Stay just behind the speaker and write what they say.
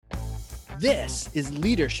This is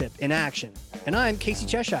Leadership in Action, and I'm Casey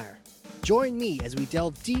Cheshire. Join me as we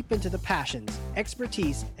delve deep into the passions,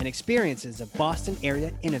 expertise, and experiences of Boston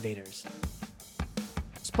area innovators.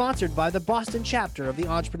 Sponsored by the Boston chapter of the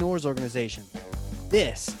Entrepreneurs Organization.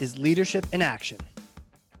 This is Leadership in Action.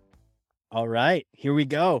 All right, here we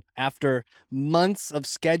go. After months of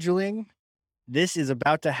scheduling, this is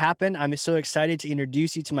about to happen. I'm so excited to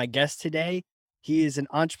introduce you to my guest today. He is an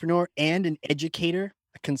entrepreneur and an educator,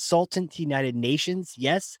 a consultant to United Nations,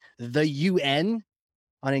 yes, the UN,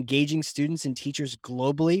 on engaging students and teachers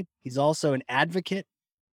globally. He's also an advocate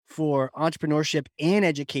for entrepreneurship and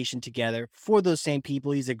education together for those same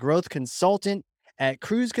people. He's a growth consultant at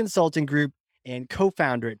Cruise Consulting Group and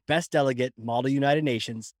co-founder at Best Delegate Model United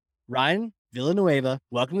Nations. Ryan Villanueva,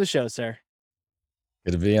 welcome to the show, sir.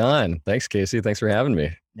 Good to be on. Thanks, Casey. Thanks for having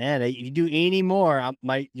me. Man, if you do any more,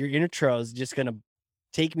 your intro is just going to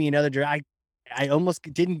take me another direction. I almost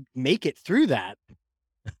didn't make it through that.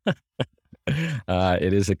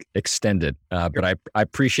 It is extended, but I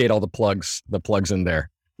appreciate all the plugs in there.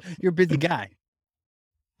 You're a busy guy.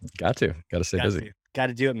 Got to stay busy. Got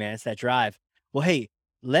to do it, man. It's that drive. Well, hey,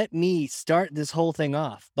 let me start this whole thing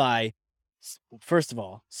off by, first of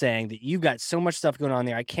all, saying that you've got so much stuff going on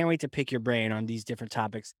there. I can't wait to pick your brain on these different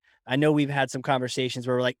topics. I know we've had some conversations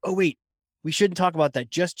where we're like, oh, wait, we shouldn't talk about that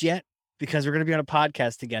just yet because we're going to be on a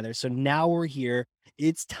podcast together. So now we're here.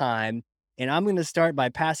 It's time. And I'm going to start by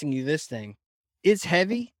passing you this thing. It's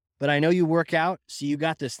heavy, but I know you work out, so you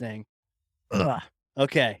got this thing. Ugh.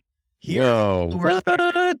 Okay. Here.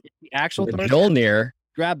 The actual Mjolnir.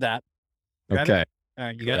 Grab that. Okay. All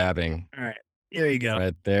right. You got grabbing. All right. There you go.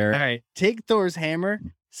 Right there. All right. Take Thor's hammer,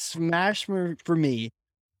 smash for me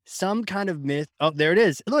some kind of myth. Oh, there it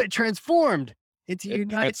is. Look, it transformed into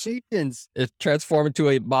United Nations. It transformed into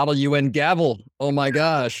a model UN gavel. Oh my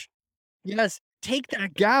gosh. Yes. Take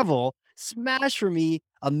that gavel, smash for me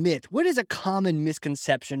a myth. What is a common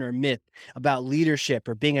misconception or myth about leadership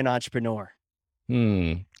or being an entrepreneur?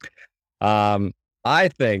 I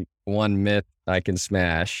think one myth I can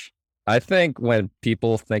smash. I think when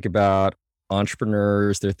people think about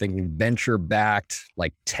entrepreneurs, they're thinking venture-backed,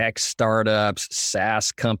 like tech startups,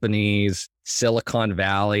 SaaS companies, Silicon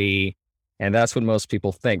Valley. And that's what most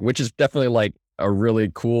people think, which is definitely like a really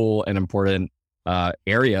cool and important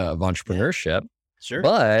area of entrepreneurship. Sure.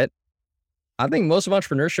 But I think most of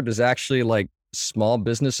entrepreneurship is actually like small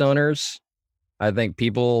business owners. I think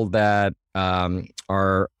people that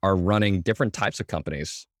are running different types of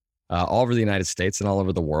companies all over the United States and all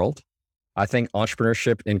over the world. I think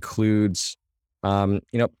entrepreneurship includes,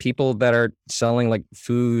 people that are selling like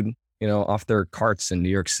food, off their carts in New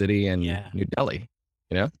York City and New Delhi,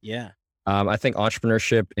 Yeah. I think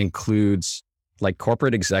entrepreneurship includes like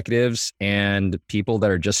corporate executives and people that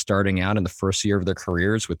are just starting out in the first year of their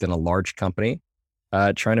careers within a large company,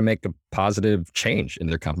 trying to make a positive change in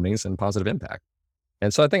their companies and positive impact.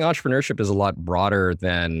 And so I think entrepreneurship is a lot broader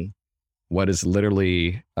than what is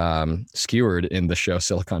literally skewered in the show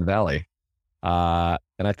Silicon Valley.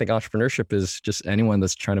 And I think entrepreneurship is just anyone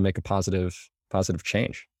that's trying to make a positive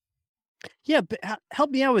change. Yeah, but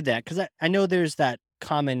help me out with that, because I know there's that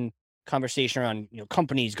common conversation around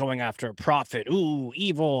companies going after a profit, ooh,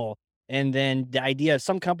 evil, and then the idea of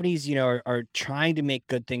some companies are trying to make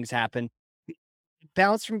good things happen.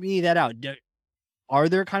 Balance for me that out. Are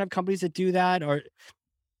there kind of companies that do that, or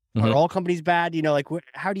are all companies bad?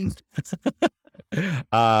 How do you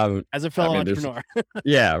as a fellow entrepreneur?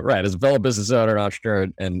 Yeah, right. As a fellow business owner, entrepreneur,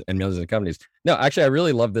 and millions of companies. No, actually, I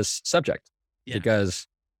really love this subject because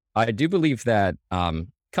I do believe that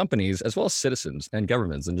companies, as well as citizens and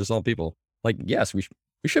governments and just all people, yes, we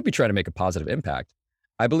should be trying to make a positive impact.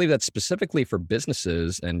 I believe that specifically for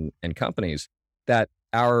businesses and companies, that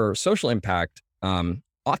our social impact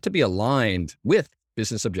ought to be aligned with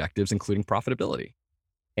business objectives, including profitability.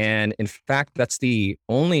 And in fact, that's the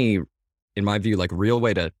only, in my view, real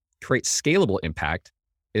way to create scalable impact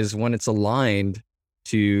is when it's aligned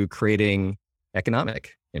to creating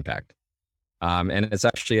economic impact. And it's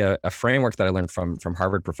actually a framework that I learned from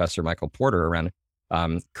Harvard professor Michael Porter around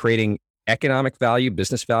creating economic value,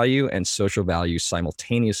 business value, and social value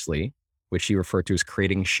simultaneously, which he referred to as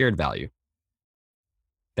creating shared value.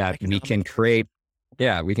 That we can create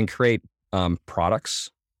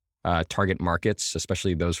products, target markets,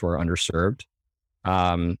 especially those who are underserved,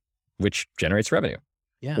 which generates revenue.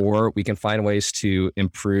 Yeah. Or we can find ways to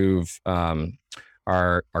improve our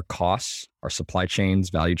costs, our supply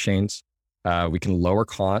chains, value chains. We can lower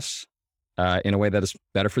costs in a way that is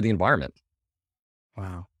better for the environment.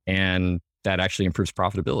 Wow. And that actually improves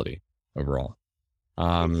profitability overall.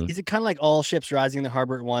 Is it kind of like all ships rising in the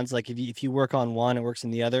harbor at once? Like if you work on one, it works in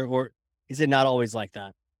the other, or Is it not always like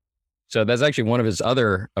that? So that's actually one of his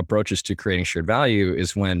other approaches to creating shared value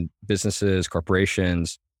is when businesses,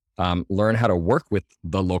 corporations learn how to work with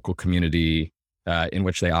the local community in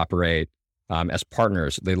which they operate as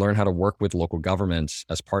partners. They learn how to work with local governments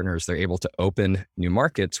as partners. They're able to open new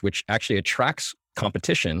markets, which actually attracts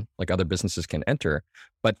competition, like other businesses can enter,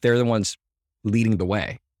 but they're the ones leading the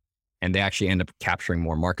way. And they actually end up capturing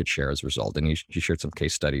more market share as a result. And he shared some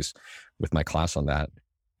case studies with my class on that.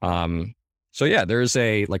 So yeah, there's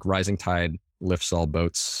a like rising tide lifts all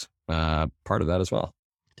boats part of that as well.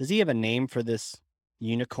 Does he have a name for this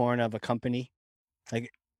unicorn of a company?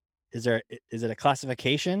 Like, is it a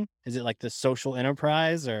classification? Is it like the social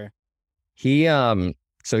enterprise or? He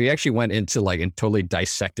so he actually went into like and totally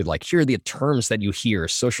dissected like here are the terms that you hear,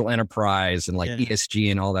 social enterprise and like Yeah.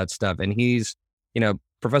 ESG and all that stuff. And he's,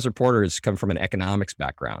 Professor Porter has come from an economics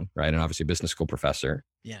background, right? And obviously a business school professor.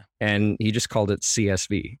 Yeah. And he just called it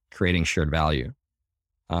CSV, creating shared value.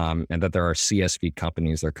 And that there are CSV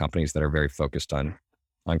companies, there are companies that are very focused on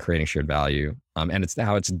creating shared value. And it's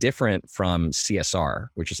how it's different from CSR,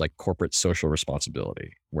 which is like corporate social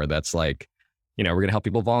responsibility, where that's like, we're going to help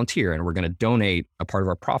people volunteer and we're going to donate a part of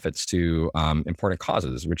our profits to important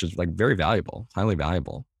causes, which is like very valuable, highly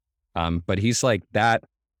valuable. But he's like that,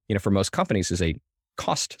 for most companies is a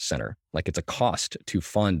cost center. Like it's a cost to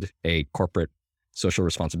fund a corporate social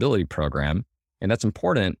responsibility program. And that's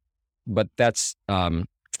important, but that's,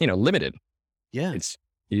 limited. Yeah.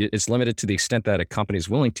 It's limited to the extent that a company is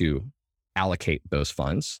willing to allocate those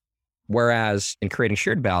funds. Whereas in creating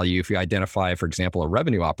shared value, if you identify, for example, a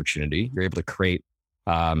revenue opportunity, you're able to create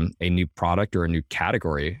a new product or a new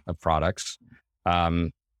category of products.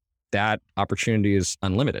 That opportunity is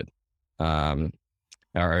unlimited,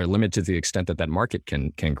 or limited to the extent that that market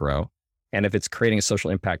can grow. And if it's creating a social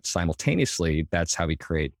impact simultaneously, that's how we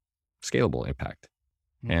create scalable impact.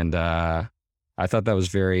 Mm-hmm. And I thought that was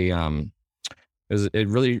very, it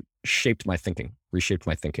really reshaped my thinking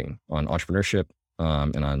on entrepreneurship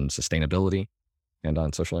and on sustainability and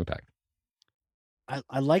on social impact.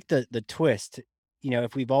 I like the twist.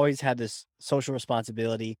 If we've always had this social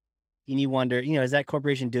responsibility, and you wonder, is that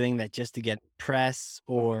corporation doing that just to get press,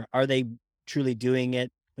 or are they truly doing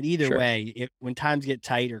it? But either way, when times get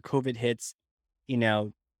tight or COVID hits,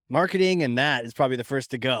 marketing and that is probably the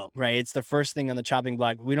first to go, right? It's the first thing on the chopping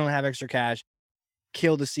block. We don't have extra cash,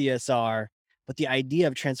 kill the CSR. But the idea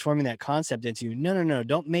of transforming that concept into, no,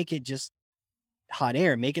 don't make it just hot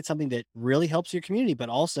air, make it something that really helps your community, but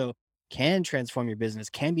also can transform your business,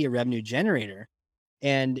 can be a revenue generator.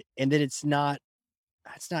 And that it's not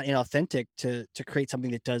inauthentic to create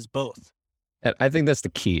something that does both. And I think that's the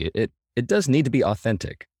key. It does need to be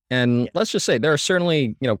authentic. And let's just say there are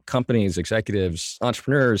certainly, companies, executives,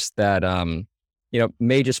 entrepreneurs that,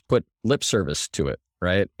 may just put lip service to it,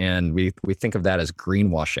 right? And we think of that as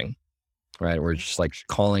greenwashing, right? We're just like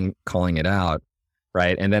calling it out,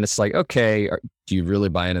 right? And then it's like, okay, do you really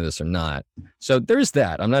buy into this or not? So there's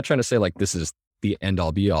that. I'm not trying to say like this is the end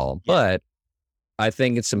all be all, but I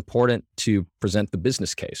think it's important to present the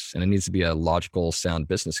business case, and it needs to be a logical, sound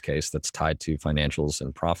business case that's tied to financials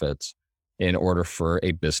and profits in order for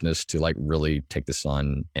a business to like really take this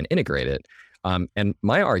on and integrate it. And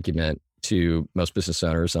my argument to most business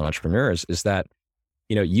owners and entrepreneurs is that,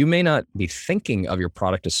 you may not be thinking of your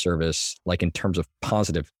product or service like in terms of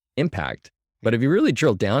positive impact, but if you really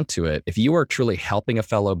drill down to it, if you are truly helping a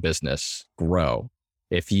fellow business grow,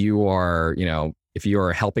 if you are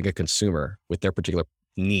helping a consumer with their particular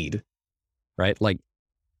need, right? Like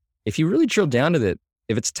if you really drill down to it,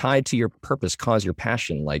 if it's tied to your purpose, cause, your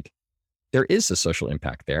passion, like there is a social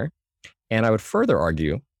impact there. And I would further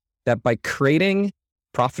argue that by creating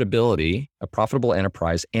profitability, a profitable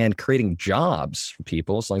enterprise, and creating jobs for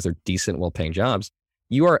people, as long as they're decent, well-paying jobs,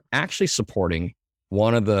 you are actually supporting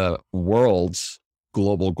one of the world's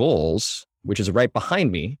global goals, which is right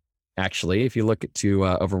behind me. Actually, if you look to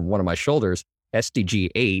over one of my shoulders, SDG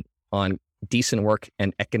 8 on decent work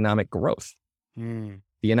and economic growth. The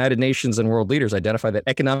United Nations and world leaders identify that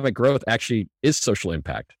economic growth actually is social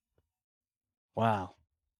impact. Wow.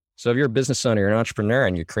 So if you're a business owner, you're an entrepreneur,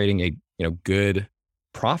 and you're creating a good,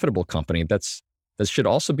 profitable company, that should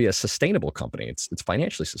also be a sustainable company. It's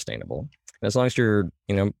financially sustainable. And as long as you're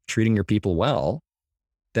treating your people well,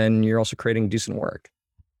 then you're also creating decent work.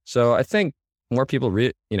 So I think more people,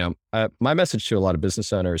 my message to a lot of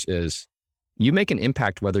business owners is, you make an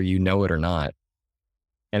impact whether you know it or not.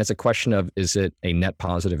 And it's a question of, is it a net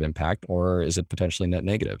positive impact or is it potentially net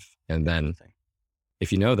negative? And then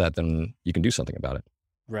if you know that, then you can do something about it.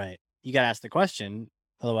 Right. You got to ask the question.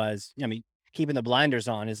 Otherwise, keeping the blinders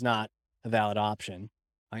on is not a valid option.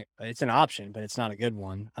 It's an option, but it's not a good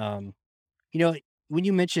one. You know, when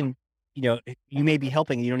you mention, you may be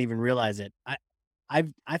helping and you don't even realize it.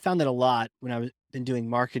 I found that a lot when I was been doing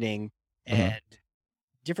marketing Hmm. and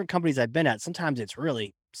different companies I've been at. Sometimes it's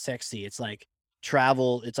really sexy. It's like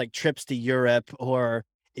travel, it's like trips to Europe, or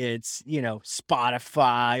it's,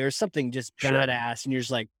 Spotify or something just Sure. badass. And you're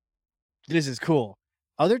just like, this is cool.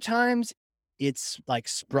 Other times it's like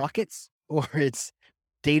sprockets or it's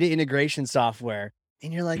data integration software.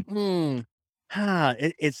 And you're like,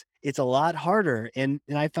 it's a lot harder. And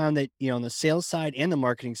I found that, on the sales side and the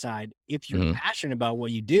marketing side, if you're Hmm. passionate about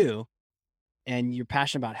what you do and you're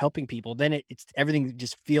passionate about helping people, then it's everything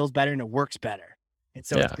just feels better and it works better. And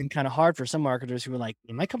so it's Yeah. been kind of hard for some marketers who are like,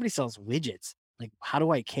 my company sells widgets. Like, how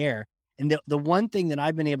do I care? And the one thing that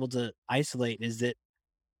I've been able to isolate is that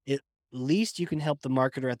at least you can help the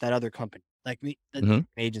marketer at that other company, like the Hmm.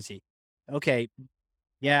 agency. Okay,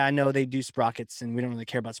 yeah, I know they do sprockets and we don't really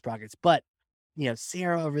care about sprockets, but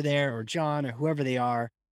Sarah over there or John or whoever they are,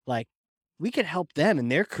 like we could help them in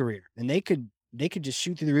their career and they could just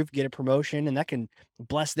shoot through the roof, get a promotion, and that can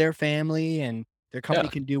bless their family and their company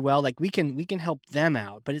Yeah. can do well. Like we can help them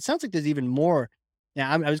out. But it sounds like there's even more. Now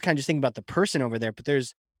I was kind of just thinking about the person over there, but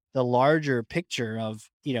there's the larger picture of,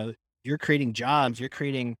 you're creating jobs, you're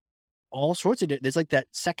creating all sorts of there's like that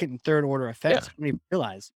second and third order Yeah. effects you don't even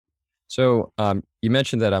realize. So you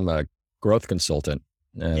mentioned that I'm a growth consultant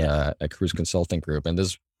at Yes. a cruise consulting group. And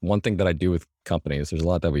there's one thing that I do with companies. There's a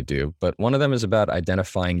lot that we do, but one of them is about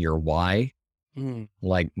identifying your why. Mm,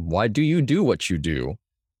 Like, why do you do what you do?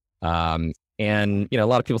 And a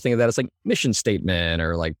lot of people think of that as like mission statement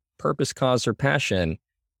or like purpose, cause, or passion.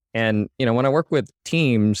 And when I work with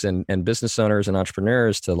teams and business owners and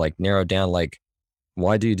entrepreneurs to like narrow down like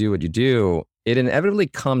why do you do what you do, it inevitably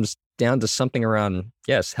comes down to something around,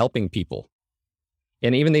 yes, helping people.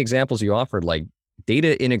 And even the examples you offered, like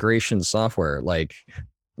data integration software, like,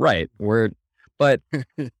 right, but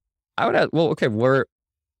I would ask, well, okay,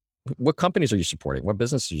 what companies are you supporting? What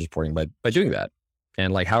businesses are you supporting by doing that?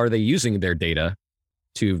 And like, how are they using their data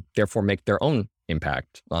to therefore make their own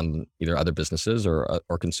impact on either other businesses or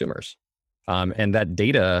consumers? And that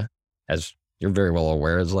data, as you're very well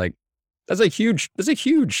aware, is like, that's a huge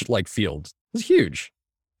like field. It's huge.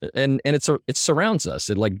 And it surrounds us.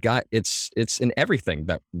 It's in everything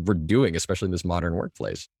that we're doing, especially in this modern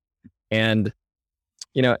workplace. And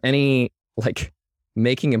any like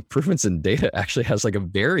making improvements in data actually has like a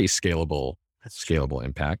very that's true. scalable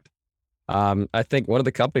impact. I think one of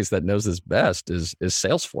the companies that knows this best is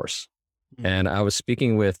Salesforce. Mm, And I was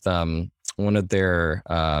speaking with one of their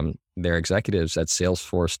executives at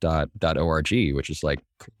salesforce.org, which is like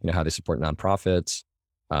how they support nonprofits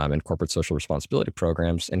and corporate social responsibility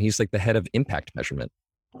programs. And he's like the head of impact measurement,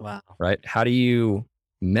 wow. right? How do you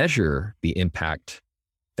measure the impact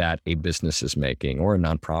that a business is making or a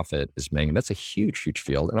nonprofit is making? That's a huge, huge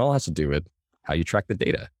field, and all has to do with how you track the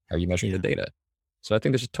data, how are you measuring the Yeah. data. So I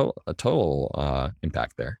think there's a total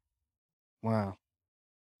impact there. Wow.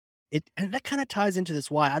 And that kind of ties into this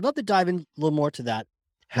why. I'd love to dive in a little more to that.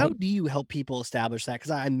 How Mhm. do you help people establish that?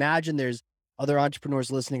 Because I imagine there's other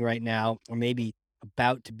entrepreneurs listening right now, or maybe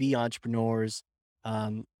about to be entrepreneurs.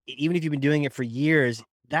 Even if you've been doing it for years,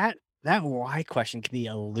 that why question can be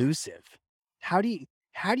elusive. How do you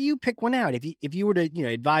how do you pick one out? If you were to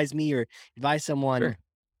advise me or advise someone,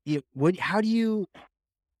 Sure. would how do you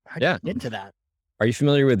Yeah. get to that? Are you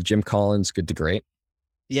familiar with Jim Collins' Good to Great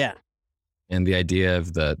Yeah. and the idea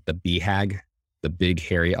of the BHAG, the big,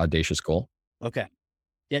 hairy, audacious goal? Okay.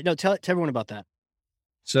 Yeah. No. Tell everyone about that.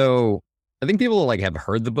 So I think people like have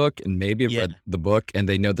heard the book and maybe have Yeah. read the book and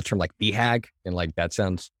they know the term like BHAG and like that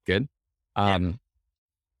sounds good. Yeah. Um,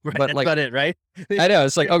 Right. but That's like about it. Right. I know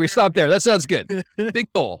it's like, okay, stop there. That sounds good.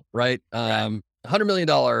 Big goal, right? Right. $100 million,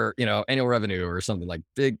 annual revenue or something like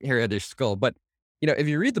big, hairy, audacious goal. But if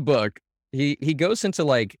you read the book, he goes into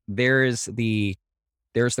like there's the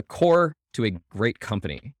core to a great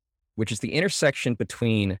company, which is the intersection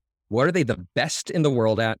between what are they the best in the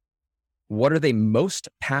world at, what are they most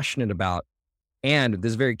passionate about, and this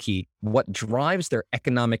is very key, what drives their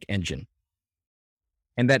economic engine.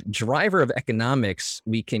 And that driver of economics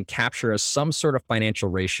we can capture as some sort of financial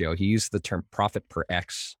ratio. He used the term profit per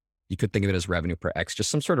X. You could think of it as revenue per X, just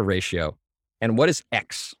some sort of ratio. And what is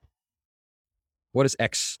X? What is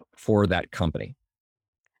X for that company?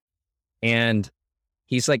 And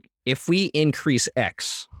he's like, if we increase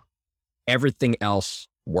X, everything else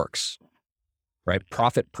works, right?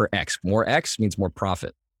 Profit per X means more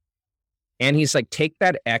profit. And he's like, take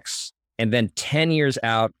that X and then 10 years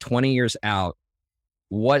out, 20 years out,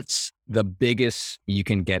 what's the biggest you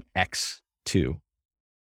can get X to?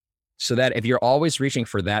 So that if you're always reaching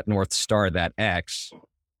for that North Star, that X,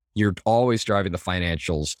 you're always driving the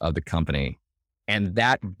financials of the company. And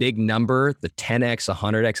that big number, the 10x,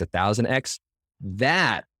 100x, 1000x,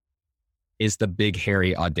 that is the big,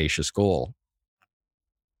 hairy, audacious goal.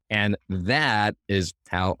 And that is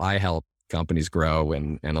how I help companies grow,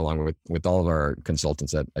 and along with all of our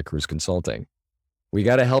consultants at Cruise Consulting. We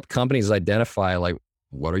got to help companies identify, like,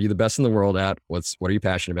 what are you the best in the world at? What are you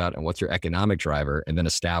passionate about? And what's your economic driver? And then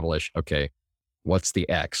establish, okay, what's the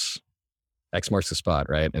X? X marks the spot,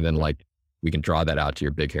 right? And then like we can draw that out to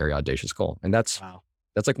your big, hairy, audacious goal. And that's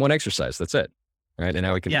like one exercise. That's it. Right. And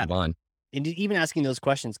now we can move on. And even asking those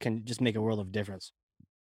questions can just make a world of difference.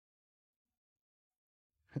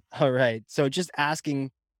 All right. So just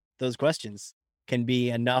asking those questions can be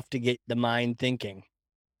enough to get the mind thinking.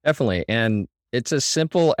 Definitely. And it's as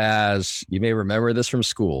simple as, you may remember this from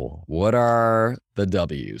school. What are the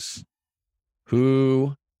W's?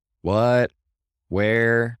 Who, what,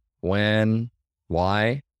 where, when,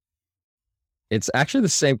 why? It's actually the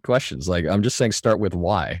same questions. Like, I'm just saying, start with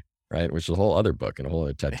why, right? Which is a whole other book and a whole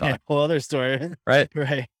other TED Talk. Whole other story. Right.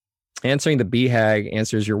 Right. Answering the BHAG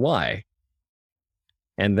answers your why.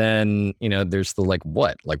 And then, there's the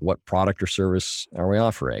what product or service are we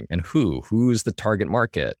offering, and who's the target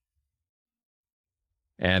market?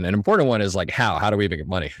 And an important one is like, how do we make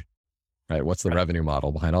money? Right. What's the revenue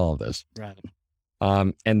model behind all of this? Right.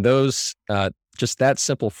 And those, just that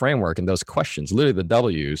simple framework and those questions, literally the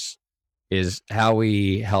W's, is how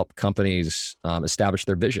we help companies establish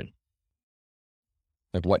their vision,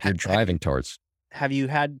 like what you're driving towards. Have you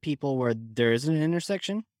had people where there isn't an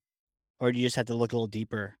intersection, or do you just have to look a little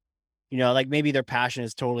deeper? Like maybe their passion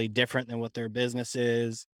is totally different than what their business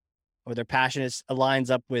is, or their passion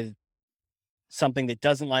aligns up with something that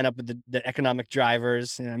doesn't line up with the economic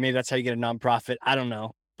drivers. Maybe that's how you get a nonprofit. I don't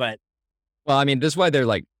know, but. Well, I mean, this is why they're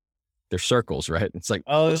circles, right? It's like,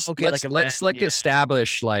 let's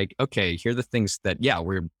establish, like, okay, here are the things that,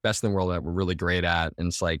 we're best in the world at, we're really great at. And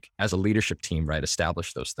it's like, as a leadership team, right,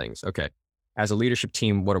 establish those things. Okay. As a leadership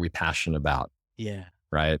team, what are we passionate about? Yeah.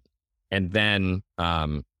 Right. And then,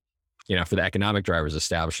 for the economic drivers,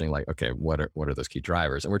 establishing like, okay, what are those key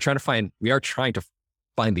drivers? And we are trying to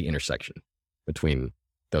find the intersection between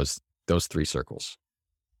those three circles.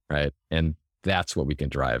 Right. And that's what we can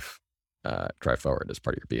drive forward as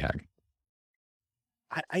part of your BHAG.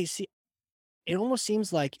 I see. It almost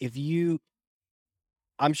seems like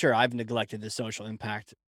I'm sure I've neglected the social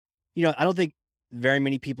impact. I don't think very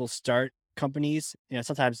many people start companies.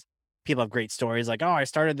 Sometimes people have great stories like, oh, I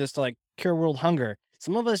started this to like cure world hunger.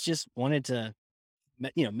 Some of us just wanted to,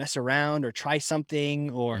 mess around or try something,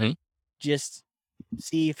 or just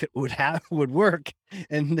see if it would work.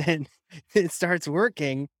 And then it starts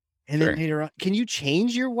working. And then later on, can you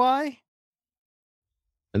change your why?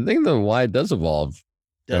 I think the why does evolve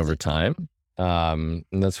over time. And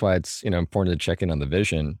that's why it's, important to check in on the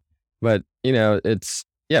vision. But, it's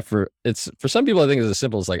for some people, I think it's as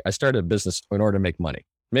simple as like, I started a business in order to make money.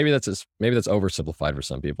 Maybe that's oversimplified for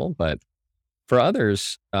some people, but for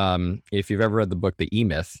others, if you've ever read the book, The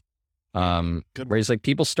E-Myth, where he's like,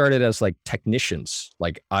 people started as like technicians.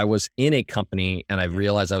 Like, I was in a company and I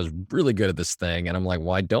realized I was really good at this thing. And I'm like,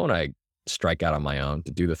 why don't I strike out on my own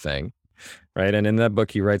to do the thing? Right. And in that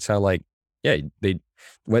book, he writes how like, they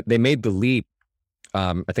made the leap,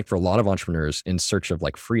 I think for a lot of entrepreneurs, in search of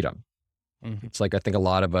like freedom. It's like, I think a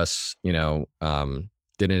lot of us,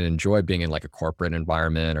 didn't enjoy being in like a corporate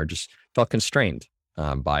environment, or just felt constrained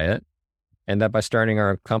by it. And that by starting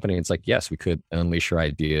our company, it's like, yes, we could unleash our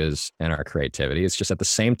ideas and our creativity. It's just at the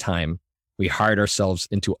same time, we hired ourselves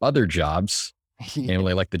into other jobs,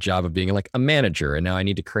 namely like the job of being like a manager. And now I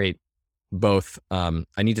need to create both. I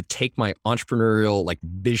need to take my entrepreneurial like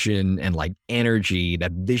vision and like energy,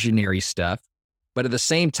 that visionary stuff. But at the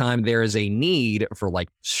same time, there is a need for like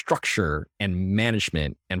structure and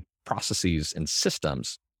management and processes and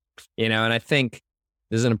systems, and I think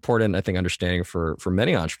this is an important, understanding for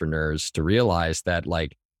many entrepreneurs to realize that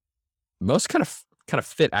like most kind of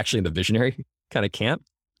fit actually in the visionary kind of camp.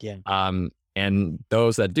 Yeah. And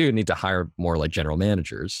those that do need to hire more like general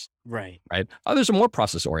managers. Right. Right. Others are more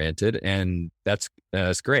process oriented, and that's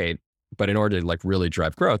great. But in order to like really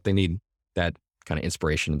drive growth, they need that kind of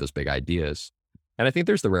inspiration and those big ideas. And I think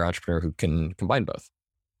there's the rare entrepreneur who can combine both,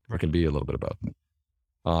 or can be a little bit of both.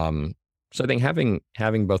 So I think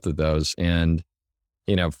having both of those, and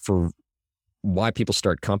for why people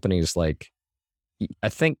start companies, like, I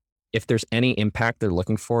think if there's any impact they're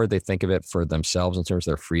looking for, they think of it for themselves in terms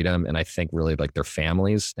of their freedom. And I think really like their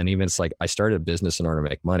families. And even it's like, I started a business in order to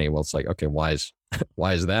make money. Well, it's like, okay, why is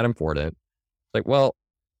that important? Like, well,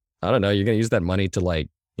 I don't know. You're going to use that money to like,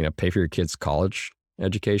 pay for your kids' college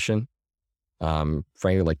education.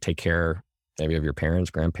 Frankly, like take care maybe of your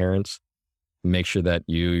parents, grandparents, make sure that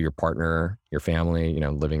your partner, your family,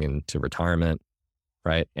 living into retirement,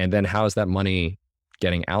 right? And then how is that money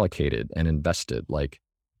getting allocated and invested? Like,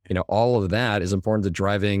 all of that is important to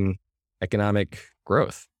driving economic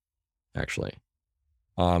growth, actually.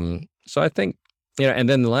 So I think, and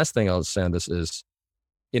then the last thing I'll say on this is,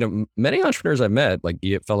 many entrepreneurs I've met, like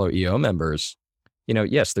fellow EO members,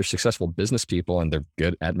 yes, they're successful business people and they're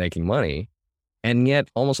good at making money. And yet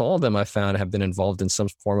almost all of them I've found have been involved in some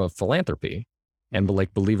form of philanthropy and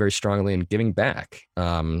like believe very strongly in giving back.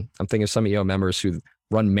 I'm thinking of some EO members who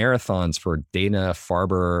run marathons for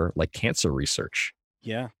Dana-Farber, like cancer research.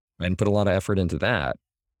 Yeah. And put a lot of effort into that.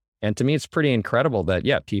 And to me, it's pretty incredible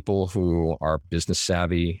that, people who are business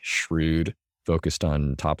savvy, shrewd, focused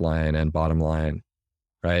on top line and bottom line,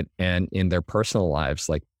 right? And in their personal lives,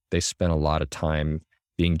 like they spend a lot of time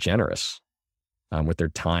being generous with their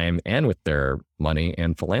time and with their money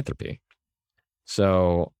and philanthropy.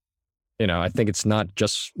 So, I think it's not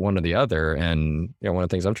just one or the other. And, one of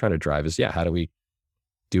the things I'm trying to drive is, how do we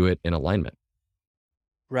do it in alignment?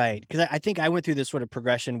 Right. Because I think I went through this sort of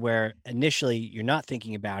progression where initially you're not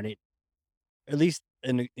thinking about it, at least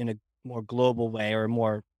in a more global way or a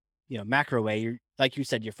more, macro way. You're like you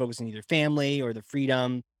said, you're focusing either family or the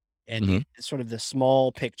freedom and Mhm. sort of the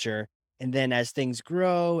small picture. And then as things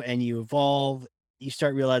grow and you evolve, you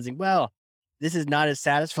start realizing, well, this is not as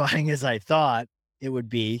satisfying as I thought it would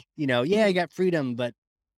be. Yeah, I got freedom, but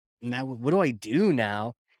now what do I do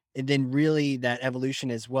now? And then really that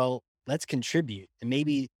evolution is, well, let's contribute. And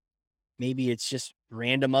maybe it's just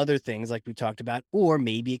random other things like we talked about, or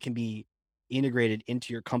maybe it can be integrated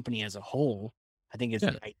into your company as a whole. I think it's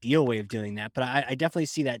Yeah. the ideal way of doing that. But I definitely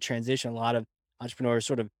see that transition. A lot of entrepreneurs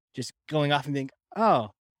sort of just going off and think, oh,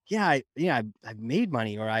 yeah, I made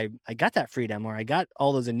money, or I got that freedom, or I got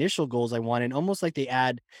all those initial goals I wanted. Almost like they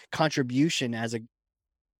add contribution as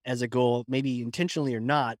a goal, maybe intentionally or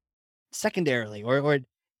not, secondarily, or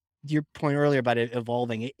your point earlier about it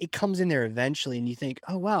evolving, it comes in there eventually and you think,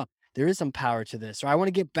 oh, wow, there is some power to this. Or I want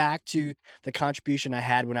to get back to the contribution I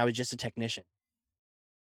had when I was just a technician.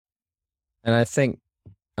 And I think,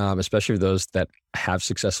 especially those that have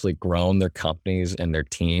successfully grown their companies and their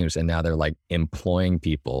teams, and now they're like employing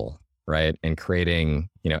people, right? And creating,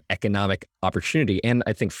 economic opportunity. And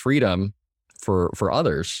I think freedom for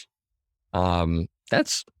others.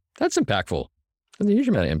 That's impactful. That's a huge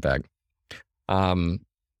amount of impact.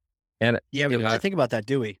 And Yeah, we don't really think about that,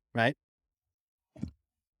 do we? Right?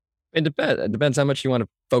 it depends how much you want to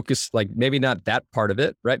focus, like maybe not that part of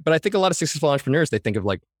it, right? But I think a lot of successful entrepreneurs, they think of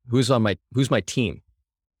like, who's my team?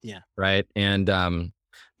 Yeah. Right. And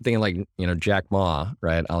thinking like, Jack Ma,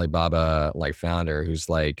 right? Alibaba like founder, who's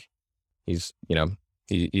like, he's,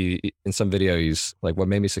 he in some video, he's like, what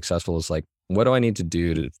made me successful is like, what do I need to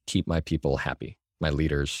do to keep my people happy, my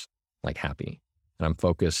leaders like happy? And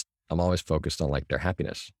I'm always focused on like their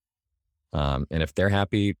happiness. And if they're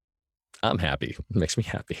happy, I'm happy. It makes me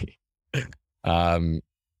happy. And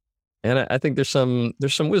I think there's some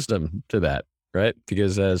wisdom to that, right?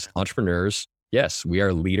 Because as entrepreneurs, yes, we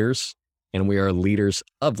are leaders and we are leaders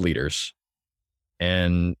of leaders.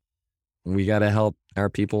 And we got to help our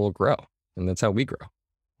people grow. And that's how we grow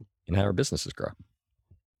and how our businesses grow.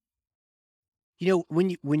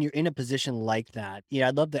 When you're in a position like that,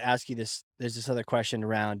 I'd love to ask you this. There's this other question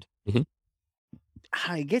around Mhm.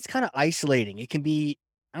 how it gets kind of isolating. It can be,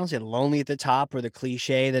 I don't say lonely at the top or the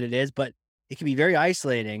cliche that it is, but it can be very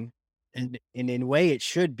isolating. And in a way it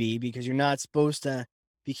should be, because you're not supposed to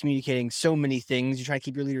be communicating so many things. You try to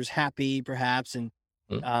keep your leaders happy, perhaps. And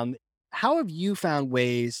Mhm. um, how have you found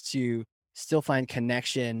ways to still find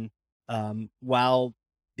connection while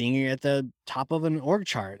being at the top of an org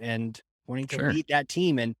chart and wanting to Sure. lead that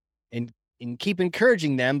team and keep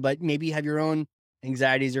encouraging them, but maybe have your own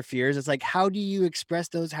anxieties or fears? It's like, how do you express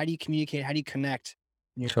those? How do you communicate? How do you connect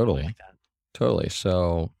when you're in a role like Totally. that? Totally.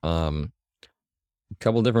 So, a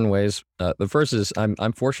couple different ways. The first is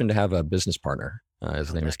I'm fortunate to have a business partner.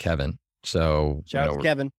 His Oh, name is nice. Kevin. So, Shout out to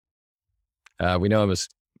Kevin. we know him as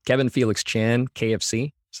Kevin Felix Chan,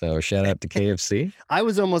 KFC. So shout out to KFC. I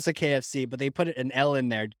was almost a KFC, but they put an L in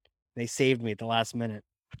there. They saved me at the last minute.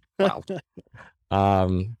 Wow.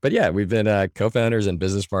 But yeah, we've been co-founders and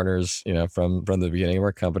business partners, from the beginning of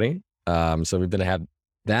our company. So we've been to have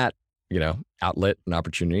that, outlet and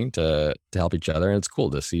opportunity to help each other. And it's cool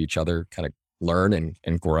to see each other kind of learn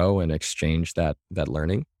and grow and exchange that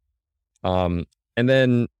learning. And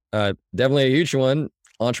then definitely a huge one,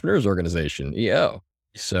 Entrepreneurs Organization, EO.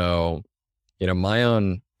 So, my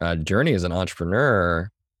own journey as an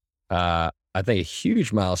entrepreneur, I think a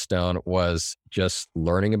huge milestone was just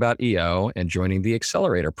learning about EO and joining the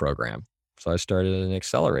accelerator program. So I started an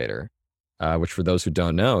accelerator, which for those who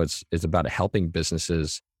don't know, it's about helping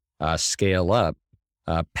businesses scale up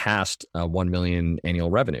past 1 million annual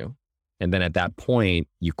revenue. And then at that point,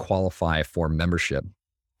 you qualify for membership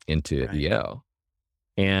into EO.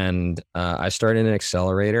 And I started an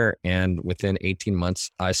accelerator, and within 18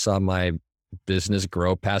 months, I saw my business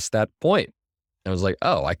grow past that point. I was like,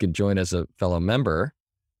 oh, I could join as a fellow member.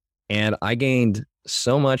 And I gained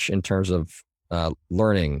so much in terms of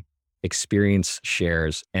learning, experience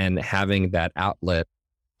shares, and having that outlet,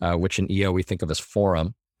 which in EO we think of as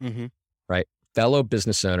forum, right? Fellow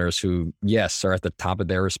business owners who, yes, are at the top of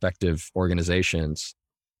their respective organizations,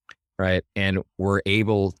 right? And we're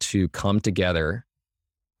able to come together,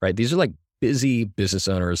 right? These are like busy business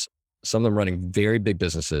owners, some of them running very big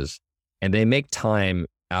businesses, and they make time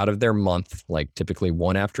out of their month, like typically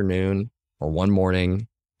one afternoon or one morning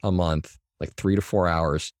a month, like 3 to 4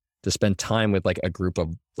 hours, to spend time with like a group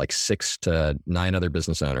of like 6 to 9 other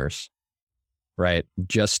business owners, right?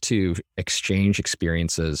 Just to exchange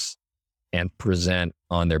experiences and present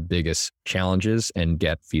on their biggest challenges and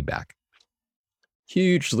get feedback.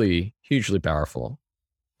 Hugely, hugely powerful.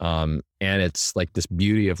 And it's like this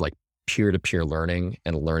beauty of like peer-to-peer learning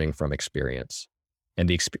and learning from experience and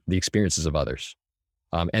the experiences of others.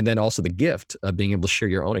 And then also the gift of being able to share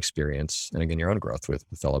your own experience and again, your own growth with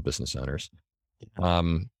fellow business owners.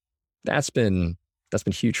 That's been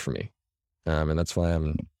huge for me. And that's why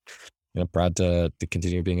I'm proud to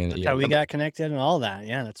continue being an EO. How we got connected and all that.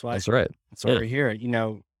 Yeah, that's why. That's right. That's why we're here.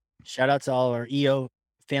 Shout out to all our EO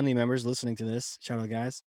family members listening to this. Shout out,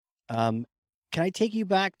 guys. Can I take you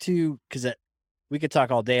back to, because we could talk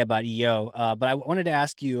all day about EO, but I wanted to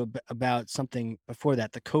ask you about something before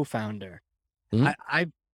that, the co-founder. I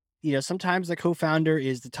sometimes the co-founder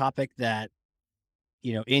is the topic that,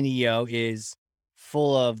 in EO is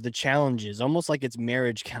full of the challenges, almost like it's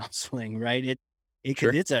marriage counseling, right?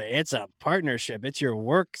 It's a partnership. It's your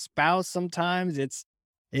work spouse. Sometimes it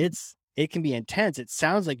can be intense. It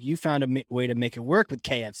sounds like you found a way to make it work with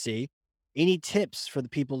KFC. Any tips for the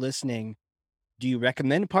people listening? Do you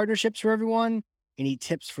recommend partnerships for everyone? Any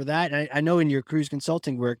tips for that? I know in your cruise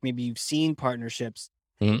consulting work, maybe you've seen partnerships,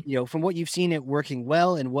 from what you've seen it working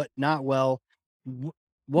well and what not well.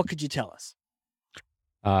 What could you tell us?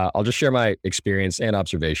 I'll just share my experience and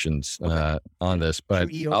observations on this, but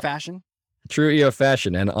True EO fashion. True EO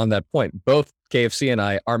fashion. And on that point, both KFC and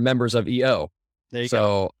I are members of EO. There you go.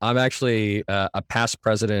 So I'm actually a past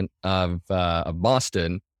president of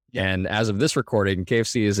Boston. Yeah. And as of this recording,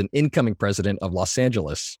 KFC is an incoming president of Los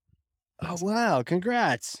Angeles. Oh, wow.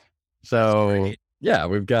 Congrats. So yeah,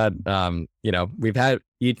 we've got, we've had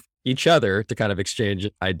each other to kind of exchange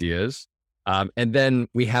ideas. And then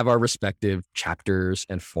we have our respective chapters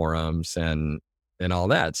and forums and all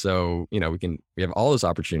that. So, we have all those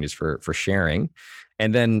opportunities for sharing.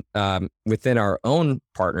 And then within our own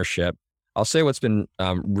partnership, I'll say what's been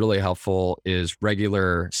really helpful is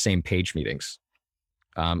regular same page meetings.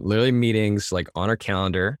 Literally meetings like on our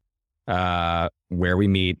calendar where we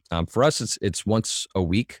meet. For us, it's once a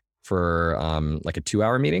week for like a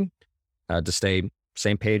 2-hour meeting to stay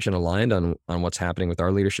same page and aligned on what's happening with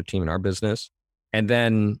our leadership team and our business. And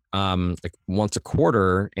then like once a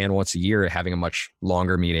quarter and once a year, having a much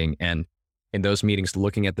longer meeting. And in those meetings,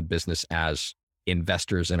 looking at the business as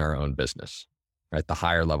investors in our own business, right? The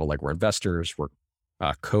higher level, like we're investors, we're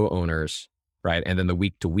co-owners, right? And then the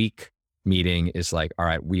week-to-week meeting is like, all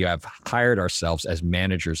right, we have hired ourselves as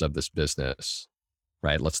managers of this business,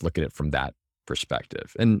 right? Let's look at it from that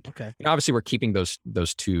perspective. And obviously we're keeping those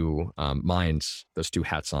two minds, those two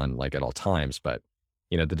hats on like at all times, but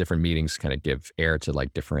the different meetings kind of give air to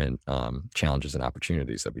like different challenges and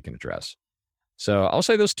opportunities that we can address. So I'll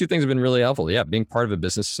say those two things have been really helpful. Yeah. Being part of a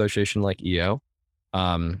business association like EO,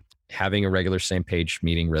 having a regular same page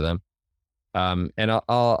meeting rhythm. And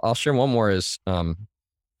I'll share one more is,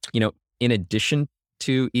 in addition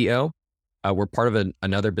to EO, we're part of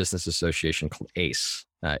another business association called ACE,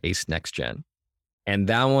 ACE Next Gen. And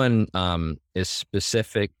that one is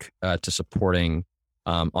specific to supporting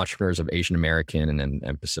entrepreneurs of Asian American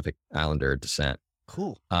and Pacific Islander descent.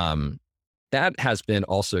 Cool. That has been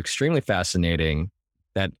also extremely fascinating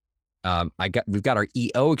that we've got our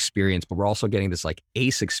EO experience, but we're also getting this like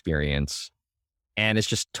ACE experience. And it's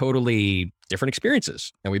just totally different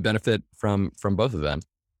experiences. And we benefit from both of them.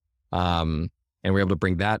 And we're able to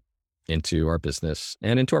bring that into our business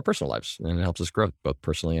and into our personal lives. And it helps us grow both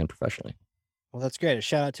personally and professionally. Well, that's great. A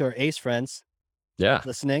shout out to our ACE friends. Yeah.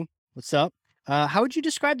 Listening. What's up? How would you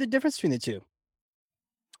describe the difference between the two?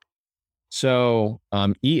 So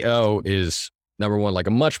EO is number one, like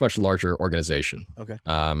a much, much larger organization. Okay.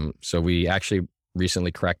 So we actually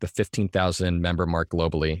recently cracked the 15,000 member mark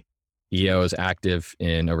globally. EO is active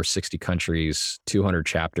in over 60 countries, 200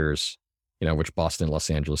 chapters, which Boston, Los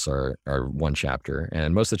Angeles are one chapter.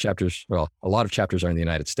 And most of the chapters, well, a lot of chapters are in the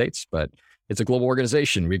United States, but it's a global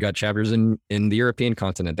organization. We've got chapters in the European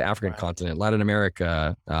continent, the African continent, Latin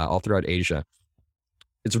America, all throughout Asia.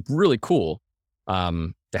 It's really cool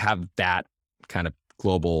to have that kind of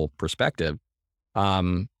global perspective.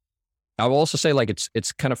 I will also say, like,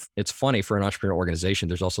 it's funny for an entrepreneurial organization.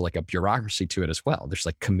 There's also like a bureaucracy to it as well. There's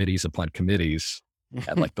like committees upon committees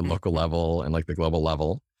at like the local level and like the global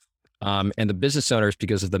level. And the business owners,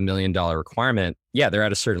 because of the $1 million requirement, they're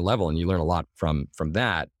at a certain level, and you learn a lot from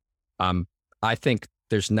that. I think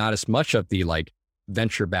there's not as much of the like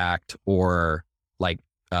venture backed or like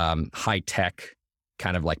high tech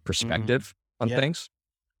kind of like perspective on things.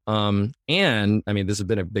 And I mean, this has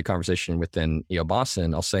been a big conversation within EO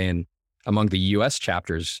Boston. I'll say among the US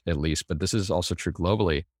chapters at least, but this is also true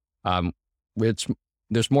globally.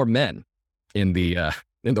 There's more men in the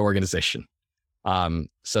organization.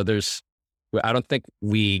 So I don't think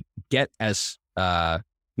we get as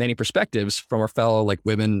many perspectives from our fellow like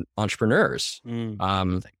women entrepreneurs.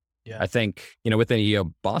 I think, within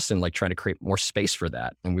EO Boston, like trying to create more space for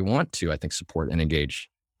that. And we want to, I think, support and engage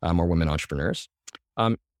more women entrepreneurs.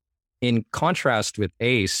 In contrast with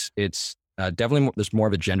ACE, it's definitely there's more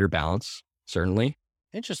of a gender balance, certainly.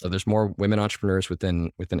 Interesting. So there's more women entrepreneurs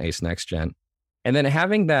within ACE Next Gen. And then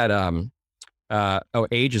having that,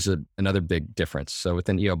 age is another big difference. So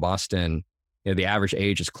within EO Boston, the average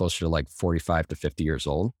age is closer to like 45 to 50 years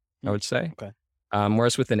old, I would say. Okay.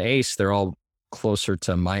 Whereas within ACE, they're all closer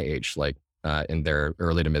to my age, like in their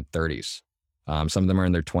early to mid 30s. Some of them are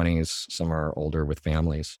in their 20s, some are older with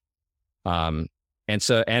families. They don't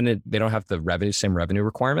have the same revenue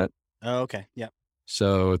requirement. Oh, okay. Yeah.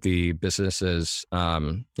 So the businesses,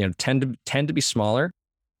 tend to be smaller,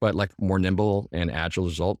 but like more nimble and agile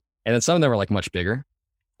result. And then some of them are like much bigger.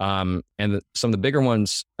 Some of the bigger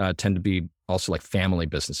ones tend to be also like family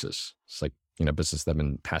businesses. It's like, business that have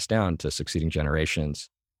been passed down to succeeding generations.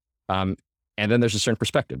 And then there's a certain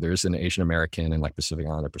perspective. There's an Asian American and like Pacific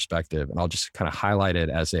Islander perspective. And I'll just kind of highlight it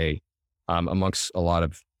as amongst a lot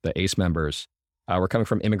of the ACE members, we're coming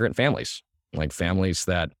from immigrant families, like families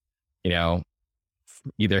that,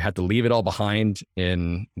 either had to leave it all behind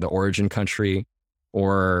in the origin country,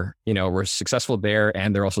 or, were successful there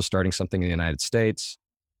and they're also starting something in the United States.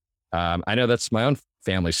 I know that's my own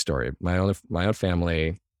family story. My own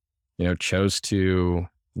family, chose to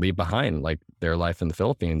leave behind like their life in the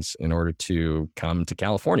Philippines in order to come to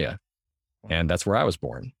California. And that's where I was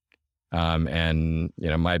born.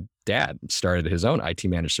 My dad started his own IT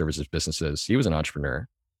managed services businesses. He was an entrepreneur,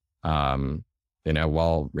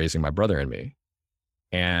 while raising my brother and me.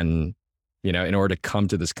 And, in order to come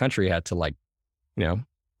to this country, I had to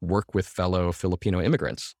work with fellow Filipino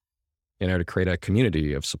immigrants, to create a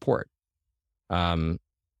community of support.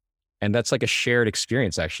 And that's like a shared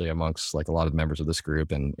experience actually amongst like a lot of members of this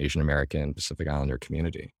group and Asian American Pacific Islander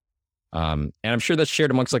community. And I'm sure that's shared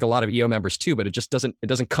amongst like a lot of EO members too, but it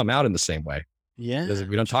doesn't come out in the same way. Yeah.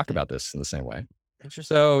 We don't talk about this in the same way.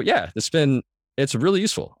 Interesting. So it's really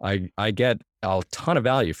useful. I get a ton of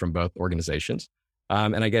value from both organizations.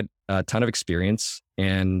 And I get a ton of experience,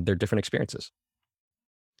 and they're different experiences.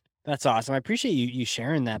 That's awesome. I appreciate you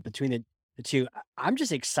sharing that between the two. I'm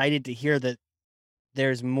just excited to hear that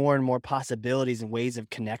there's more and more possibilities and ways of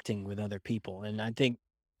connecting with other people. And I think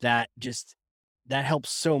that helps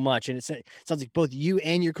so much. And it sounds like both you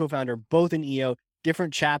and your co-founder, both in EO,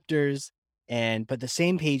 different chapters, but the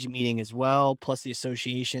same page meeting as well, plus the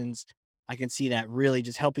associations. I can see that really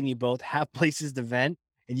just helping you both have places to vent,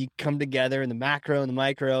 and you come together in the macro and the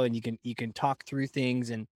micro, and you can talk through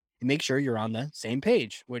things and make sure you're on the same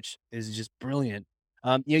page, which is just brilliant.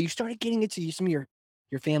 You started getting into some of your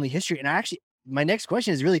family history, and my next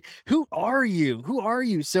question is really, who are you? Who are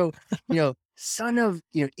you? So, son of,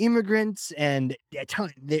 immigrants, and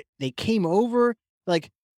they came over,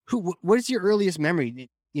 like, what is your earliest memory?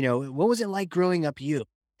 What was it like growing up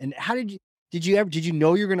and how did you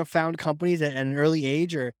know you were going to found companies at an early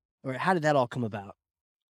age, or how did that all come about?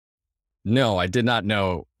 No, I did not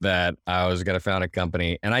know that I was going to found a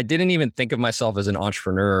company, and I didn't even think of myself as an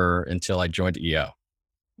entrepreneur until I joined EO.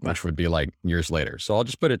 Which would be like years later. So I'll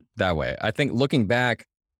just put it that way. I think looking back,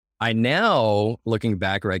 right,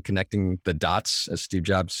 connecting the dots, as Steve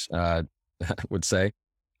Jobs would say,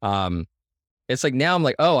 it's like now I'm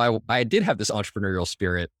like, oh, I did have this entrepreneurial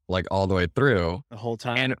spirit like all the way through The whole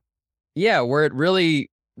time. And where it really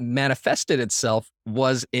manifested itself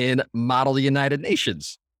was in Model United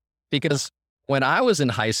Nations. Because when I was in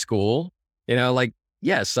high school, like,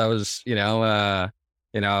 yes, I was,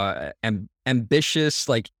 ambitious,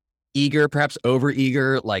 like eager, perhaps over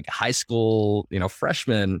eager, like high school,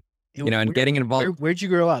 freshman, and getting involved. Where'd you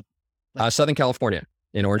grow up? Southern California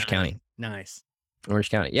in Orange County. Nice. Orange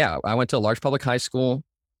County. Yeah. I went to a large public high school.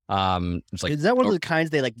 It's like, is that one of the kinds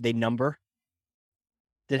they number?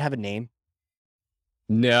 Did it have a name?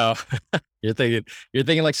 No, you're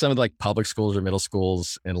thinking like some of the like public schools or middle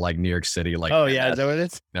schools in like New York City. Like, oh yeah, is that what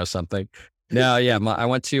it is? Something. No, yeah. I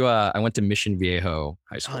went to Mission Viejo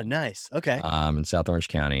High School. Oh, nice. Okay. In South Orange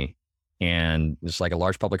County, and it's like a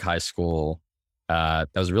large public high school that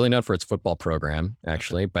was really known for its football program,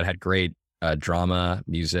 actually, but had great drama,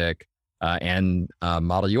 music, and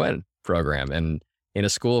Model UN program. And in a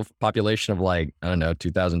school population of like, I don't know,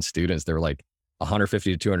 2,000 students, there were like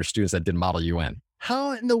 150 to 200 students that did Model UN.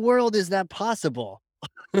 How in the world is that possible?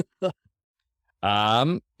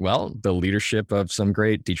 Well, the leadership of some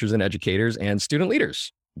great teachers and educators and student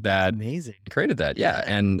leaders that amazing created that. Yeah.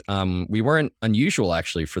 And we weren't unusual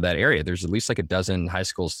actually for that area. There's at least like a dozen high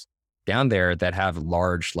schools down there that have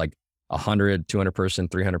large, like 100, 200 person,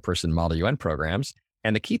 300 person Model UN programs.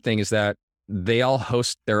 And the key thing is that they all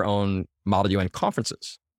host their own Model UN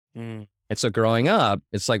conferences. Mm. And so growing up,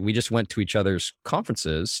 it's like we just went to each other's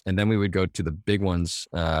conferences, and then we would go to the big ones,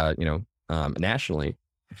 nationally.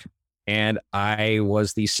 And I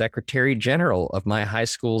was the secretary general of my high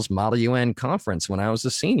school's Model UN conference when I was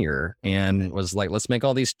a senior, and was like, let's make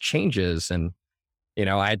all these changes. And,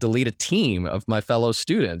 I had to lead a team of my fellow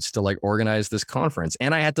students to like organize this conference.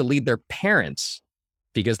 And I had to lead their parents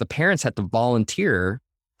because the parents had to volunteer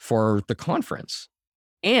for the conference.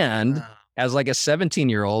 And as like a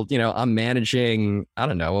 17-year-old, I'm managing, I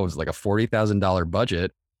don't know, what was it, like a $40,000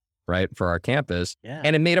 budget, right, for our campus. Yeah.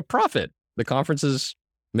 And it made a profit. The conferences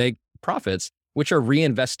make profits, which are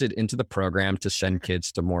reinvested into the program to send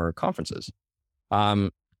kids to more conferences.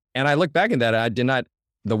 And I look back at that,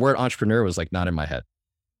 the word entrepreneur was like not in my head.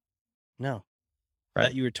 No.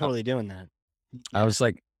 Right. You were totally doing that. I was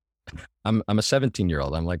like, I'm a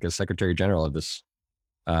 17-year-old. I'm like a secretary general of this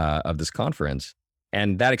conference.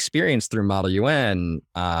 And that experience through Model UN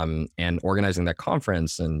and organizing that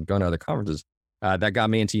conference and going to other conferences, that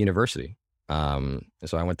got me into university. So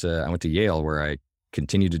I went to Yale, where I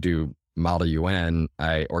continued to do Model UN.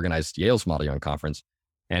 I organized Yale's Model UN conference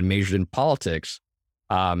and majored in politics,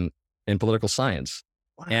 in political science.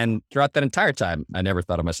 Wow. And throughout that entire time, I never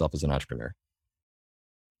thought of myself as an entrepreneur.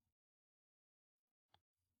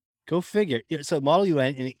 Go figure. So Model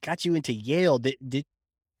UN, and it got you into Yale. Did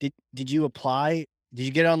you apply? Did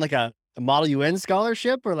you get on like a Model UN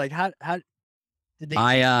scholarship, or like how did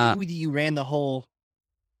they? You ran the whole.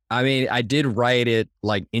 I mean, I did write it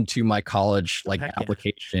like into my college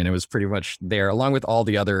application. Yeah. It was pretty much there, along with all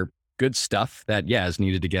the other good stuff that is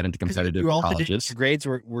needed to get into competitive colleges. Your grades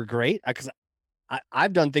were great, because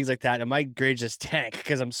I've done things like that, and my grades just tank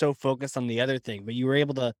because I'm so focused on the other thing. But you were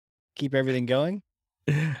able to keep everything going.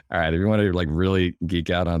 All right. If you want to like really geek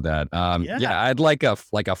out on that. I had like a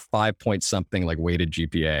 5 point something like weighted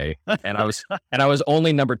GPA, and I was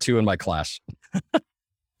only number 2 in my class.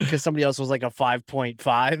 Because somebody else was like a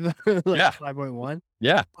 5.5, like 5.1.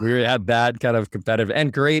 Yeah. We had that kind of competitive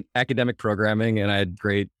and great academic programming, and I had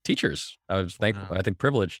great teachers. I was thankful, I think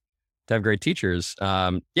privileged to have great teachers.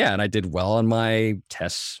 And I did well on my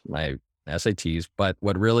tests, my SATs, but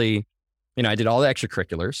what really, I did all the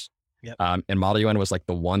extracurriculars. Yep. And Model UN was like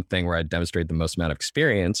the one thing where I demonstrated the most amount of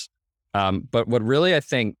experience. But what really I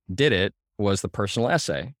think did it was the personal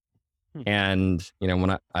essay. And,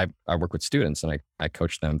 when I work with students and I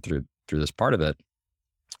coach them through this part of it.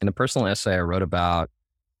 In the personal essay, I wrote about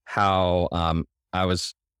how I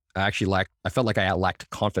felt like I lacked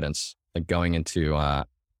confidence going into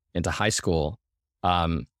high school,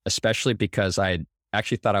 especially because I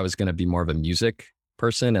actually thought I was going to be more of a music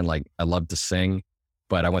person, and like I loved to sing.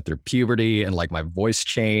 But I went through puberty, and like my voice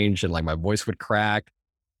changed, and like my voice would crack,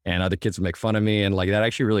 and other kids would make fun of me. And like that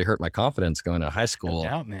actually really hurt my confidence going to high school. No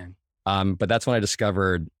doubt, man. But that's when I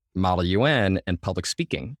discovered Model UN and public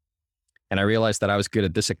speaking. And I realized that I was good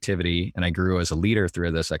at this activity, and I grew as a leader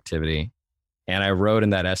through this activity. And I wrote in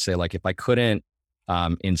that essay, like, if I couldn't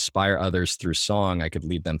inspire others through song, I could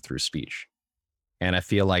lead them through speech. And I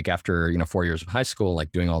feel like after, 4 years of high school,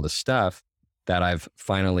 like doing all this stuff, that I've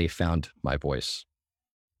finally found my voice.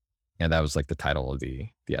 And that was like the title of the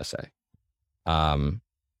essay. And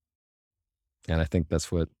I think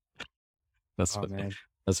that's what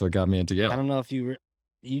got me into Yale. I don't know if you're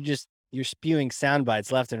spewing sound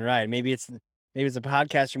bites left and right. Maybe it's a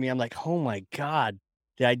podcast for me. I'm like, oh my God,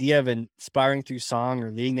 the idea of inspiring through song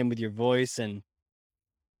or leading them with your voice, and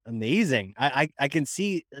amazing. I can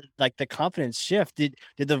see like the confidence shift. Did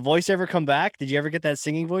the voice ever come back? Did you ever get that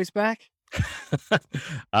singing voice back?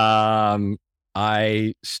 um,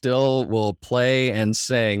 I still will play and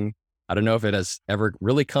sing. I don't know if it has ever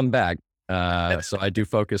really come back. So I do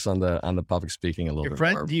focus on the public speaking a little bit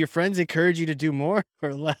more. Do your friends encourage you to do more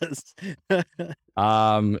or less?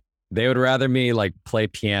 They would rather me like play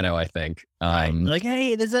piano, I think. Right. Like,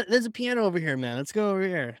 hey, there's a piano over here, man. Let's go over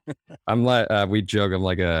here. I'm like, we joke, I'm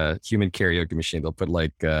like a human karaoke machine. They'll put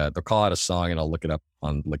like, they'll call out a song and I'll look it up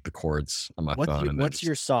on like the chords on my phone. What's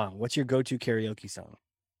your song? What's your go-to karaoke song?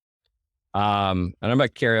 I don't know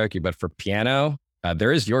about karaoke, but for piano,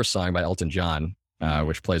 there is Your Song by Elton John,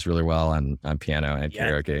 which plays really well on piano and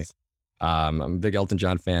karaoke. I'm a big Elton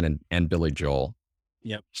John fan, and Billy Joel.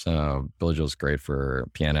 Yep. So Billy Joel's great for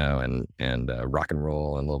piano and rock and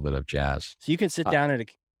roll and a little bit of jazz. So you can sit down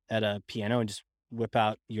at a piano and just whip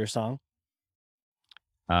out your song.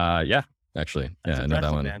 Yeah, actually, I know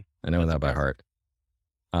that one. Man. I know that by heart.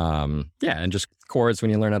 Yeah, and just chords. When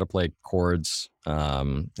you learn how to play chords,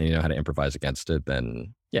 and you know how to improvise against it,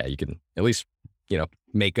 then yeah, you can at least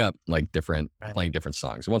make up like playing different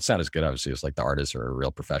songs. It won't sound as good, obviously, as like the artists or a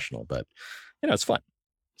real professional, but it's fun.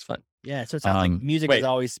 It's fun. Yeah, so it sounds like music has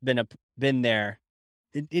always been there.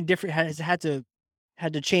 It different has had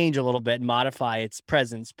to change a little bit and modify its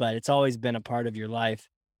presence, but it's always been a part of your life,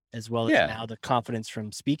 as well as now the confidence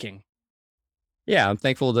from speaking. Yeah, I'm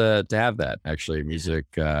thankful to have that, actually, music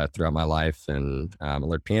throughout my life. And I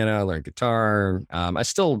learned piano, I learned guitar. I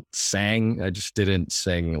still sang. I just didn't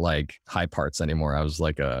sing like high parts anymore. I was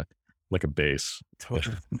like a bass.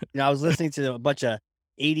 Totally. I was listening to a bunch of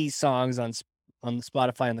 80s songs on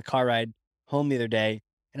Spotify on the car ride home the other day,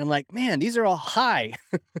 and I'm like, man, these are all high.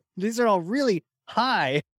 These are all really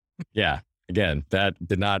high. Yeah. Again, that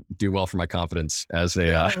did not do well for my confidence as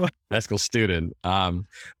a high school student. But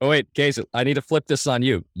wait, Casey, I need to flip this on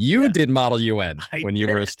you. You did Model UN when you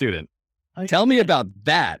were a student. Tell me about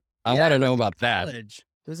that. I want to know about that. It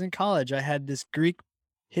was in college. I had this Greek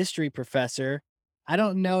history professor. I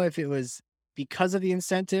don't know if it was because of the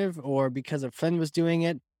incentive or because a friend was doing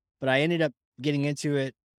it, but I ended up getting into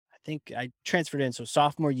it. I think I transferred in. So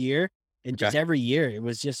sophomore year, and just every year it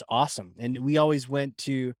was just awesome. And we always went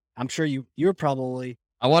to, I'm sure you were probably.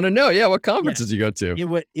 I want to know. Yeah. What conferences you go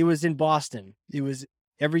to? It was in Boston. It was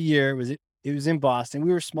every year. It was in Boston.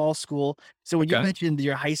 We were a small school. So when you mentioned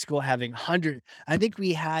your high school having 100, I think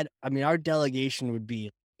we had, our delegation would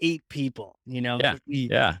be 8 people,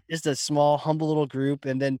 just a small, humble little group.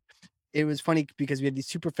 And then it was funny because we had these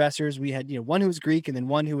 2 professors. We had, one who was Greek and then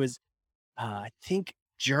one who was, I think,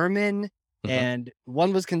 German, and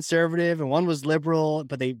one was conservative and one was liberal,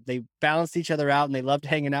 but they balanced each other out and they loved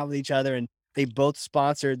hanging out with each other, and they both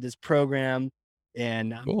sponsored this program.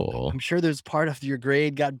 And I'm sure there's part of your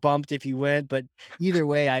grade got bumped if you went, but either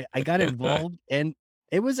way, I got involved, and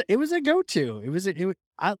it was a go-to.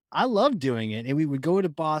 I loved doing it. And we would go to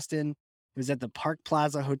Boston. It was at the Park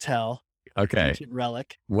Plaza Hotel. Okay.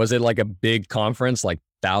 Relic. Was it like a big conference, like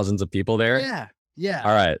thousands of people there? Yeah. Yeah.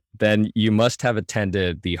 All right. Then you must have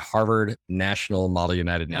attended the Harvard National Model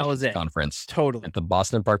United Nations Conference. Totally. At the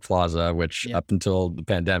Boston Park Plaza, which up until the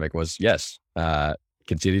pandemic was,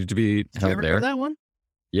 continued to be held there. That one?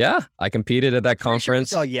 Yeah. I competed at that conference.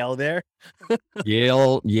 Sure, I saw Yale there.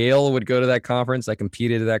 Yale would go to that conference. I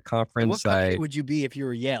competed at that conference. What company would you be if you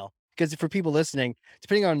were Yale? Because for people listening,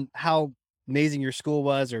 depending on how amazing your school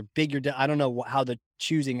was or big I don't know how the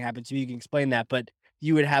choosing happened to you. You can explain that, but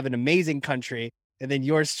you would have an amazing country. And then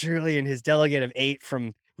yours truly and his delegate of 8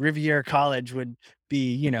 from Riviera College would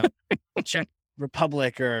be, Czech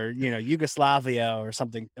Republic or, Yugoslavia or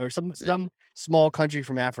something, or some small country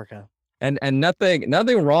from Africa. And nothing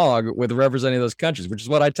wrong with representing those countries, which is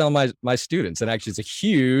what I tell my students. And actually, it's a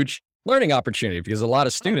huge learning opportunity because a lot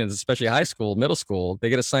of students, especially high school, middle school, they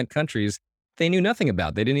get assigned countries they knew nothing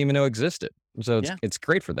about. They didn't even know existed. So it's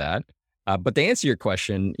great for that. But to answer your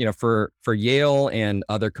question, for Yale and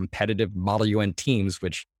other competitive Model UN teams,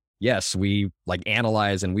 which yes, we like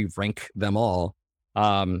analyze and we rank them all.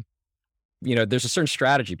 There's a certain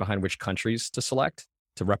strategy behind which countries to select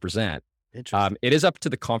to represent. It is up to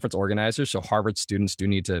the conference organizers. So Harvard students do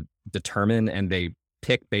need to determine, and they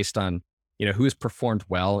pick based on, who's performed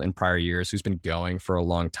well in prior years, who's been going for a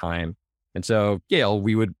long time. And so Yale,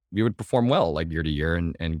 we would perform well like year to year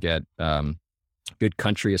and get good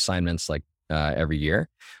country assignments like every year.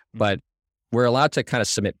 But we're allowed to kind of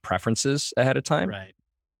submit preferences ahead of time. Right.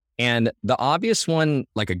 And the obvious one,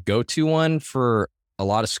 like a go-to one for a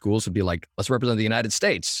lot of schools would be like, let's represent the United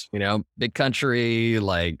States, big country,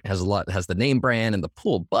 like has the name brand and the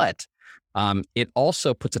pool, but it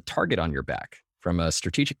also puts a target on your back from a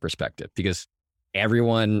strategic perspective, because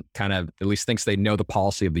everyone kind of at least thinks they know the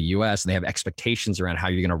policy of the US and they have expectations around how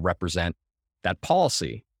you're going to represent that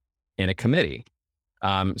policy in a committee.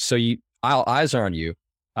 So all eyes are on you.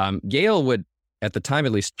 Yale would, at the time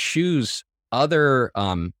at least, choose other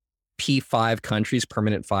P5 countries,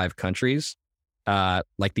 permanent 5 countries,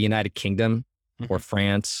 like the United Kingdom or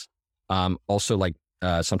France, also like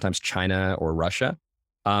sometimes China or Russia,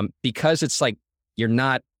 because it's like you're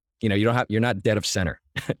not dead of center.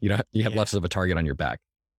 You have less of a target on your back,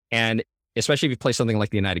 and especially if you play something like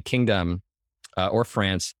the United Kingdom or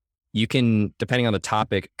France, you can, depending on the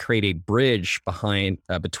topic, create a bridge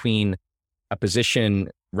between a position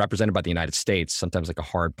represented by the United States, sometimes like a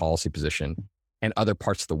hard policy position, and other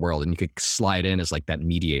parts of the world, and you could slide in as like that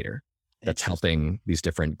mediator that's helping these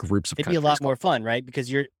different groups of countries. It'd be a lot more fun, right?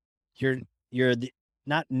 Because you're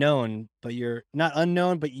not known, but you're not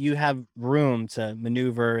unknown, but you have room to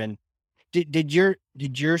maneuver. And did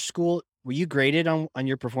your school, were you graded on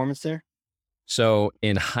your performance there? So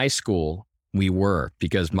in high school, we were,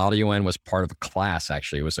 because Model UN was part of a class.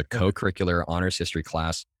 Actually, it was a co-curricular honors history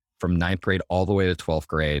class from 9th grade all the way to 12th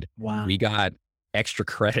grade. Wow. We got extra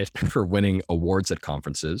credit for winning awards at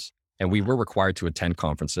conferences, and we were required to attend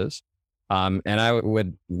conferences. And I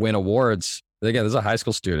would win awards. Again, as a high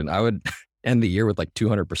school student, I would end the year with like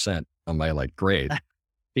 200% on my like grade,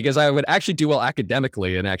 because I would actually do well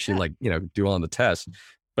academically and actually do well on the test.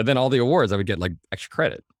 But then all the awards, I would get like extra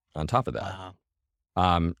credit on top of that.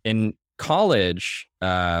 Wow. In college,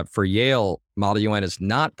 for Yale, Model UN is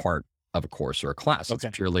not part of a course or a class. It's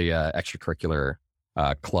purely extracurricular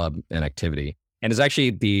club and activity, and is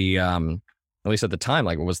actually the at least at the time,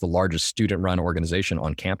 like, it was the largest student-run organization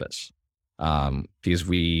on campus, because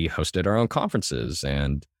we hosted our own conferences,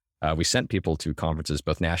 and we sent people to conferences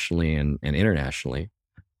both nationally and internationally.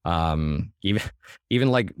 Even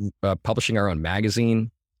like publishing our own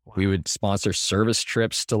magazine. Wow. We would sponsor service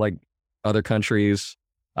trips to like other countries.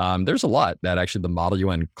 There's a lot that actually the Model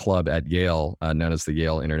UN Club at Yale, known as the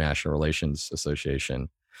Yale International Relations Association,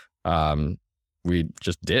 we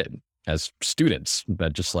just did as students,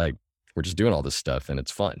 that just like, we're just doing all this stuff and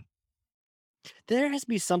it's fun. There has to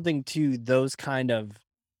be something to those kind of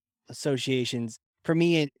associations. For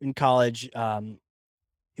me in college,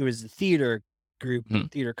 it was the theater group,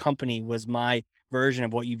 theater company was my version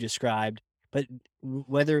of what you've described. But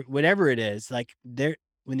whatever it is, like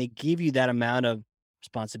when they give you that amount of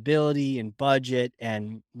responsibility and budget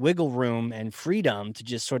and wiggle room and freedom to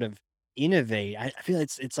just sort of innovate, I feel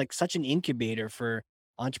it's like such an incubator for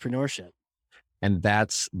entrepreneurship. And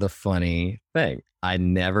that's the funny thing. I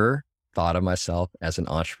never thought of myself as an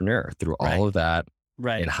entrepreneur through all of that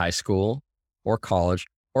in high school or college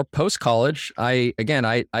or post-college. I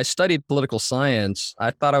studied political science. I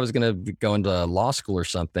thought I was going to go into law school or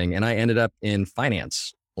something, and I ended up in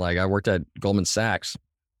finance. Like, I worked at Goldman Sachs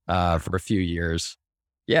for a few years.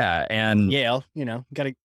 Yeah, and Yale, got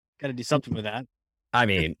to do something with that. I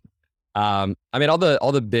mean, all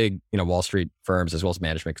the big, Wall Street firms as well as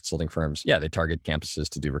management consulting firms, they target campuses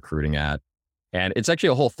to do recruiting at. And it's actually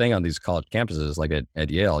a whole thing on these college campuses, like at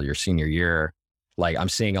Yale, your senior year. Like, I'm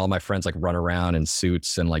seeing all my friends like run around in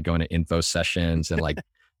suits and like going to info sessions and like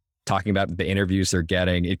talking about the interviews they're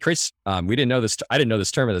getting. It creates, I didn't know this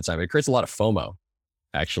term at the time. It creates a lot of FOMO,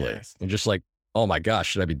 actually. Yes. And just like, oh my gosh,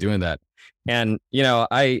 should I be doing that? And,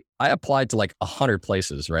 I applied to like 100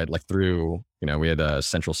 places, right? Like through, we had a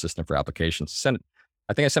central system for applications.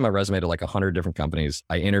 I think I sent my resume to like 100 different companies.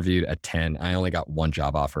 I interviewed at 10. I only got one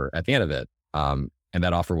job offer at the end of it. And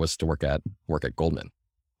that offer was to work at Goldman.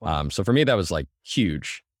 Wow. So for me, that was like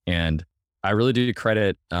huge. And I really do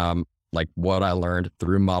credit like what I learned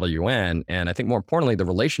through Model UN. And I think more importantly, the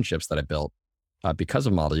relationships that I built because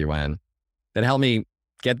of Model UN that helped me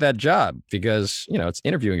get that job, because, it's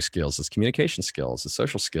interviewing skills, it's communication skills, it's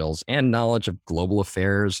social skills, and knowledge of global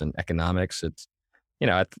affairs and economics. It's,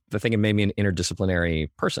 I think it made me an interdisciplinary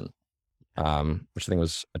person, which I think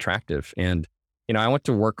was attractive. And, I went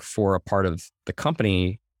to work for a part of the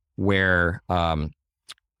company where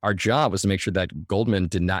our job was to make sure that Goldman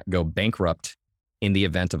did not go bankrupt in the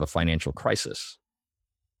event of a financial crisis.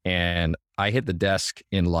 And I hit the desk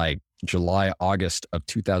in like July, August of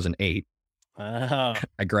 2008. Wow.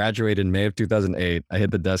 I graduated in May of 2008. I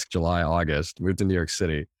hit the desk July, August, moved to New York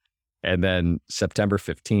City. And then September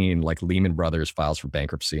 15, like Lehman Brothers files for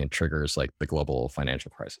bankruptcy and triggers like the global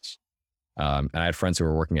financial crisis. And I had friends who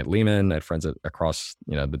were working at Lehman. I had friends across,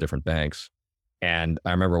 the different banks. And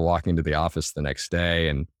I remember walking to the office the next day,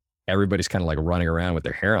 and everybody's kind of like running around with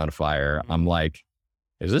their hair on fire. I'm like,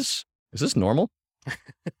 is this normal?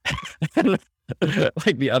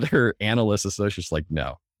 Like the other analyst associates like,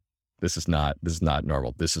 no, this is not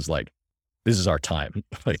normal. This is our time.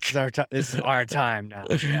 Like This is our time now.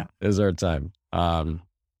 Yeah. This is our time. And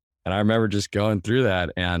I remember just going through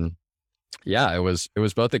that, and yeah, it was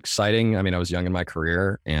both exciting. I mean, I was young in my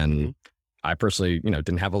career, and I personally,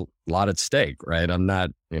 didn't have a lot at stake, right? I'm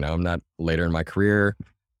not later in my career.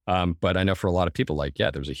 But I know for a lot of people, like,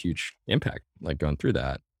 yeah, there was a huge impact, like going through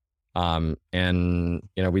that. And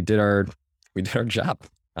we did our job.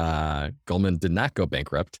 Goldman did not go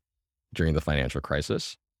bankrupt during the financial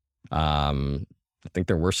crisis. I think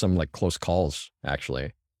there were some like close calls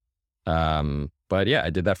actually. But yeah, I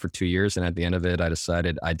did that for 2 years. And at the end of it, I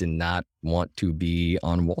decided I did not want to be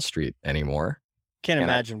on Wall Street anymore. Can't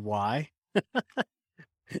imagine why.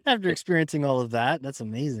 After experiencing all of that, that's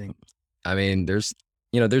amazing. I mean, there's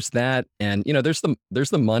that, and there's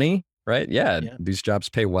the money, right? Yeah, these jobs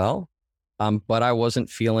pay well. But I wasn't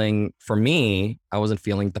feeling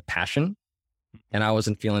the passion, and I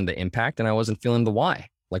wasn't feeling the impact, and I wasn't feeling the why.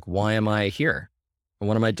 Like, why am I here? And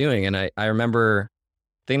what am I doing? And I remember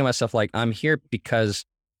thinking to myself, like, I'm here because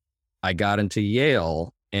I got into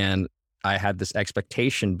Yale, and I had this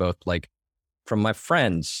expectation, both like from my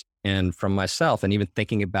friends and from myself, and even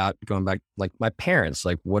thinking about going back, like my parents,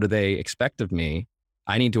 like, what do they expect of me?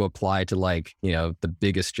 I need to apply to like, the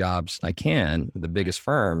biggest jobs I can, the biggest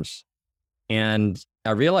firms. And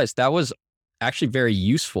I realized that was actually very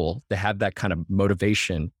useful to have that kind of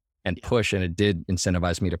motivation and push. And it did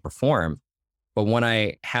incentivize me to perform. But when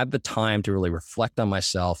I had the time to really reflect on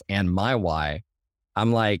myself and my why,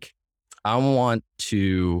 I'm like, I want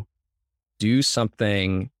to do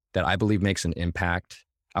something that I believe makes an impact.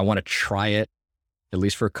 I want to try it, at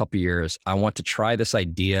least for a couple of years. I want to try this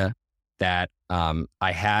idea that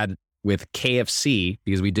I had with KFC,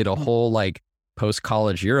 because we did a whole like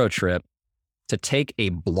post-college Euro trip to take a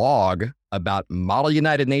blog about Model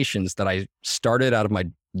United Nations that I started out of my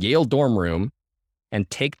Yale dorm room, and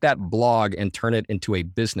take that blog and turn it into a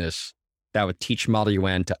business that would teach Model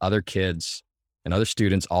UN to other kids and other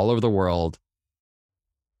students all over the world,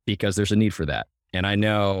 because there's a need for that. And I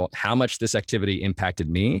know how much this activity impacted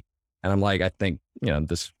me. And I'm like, I think,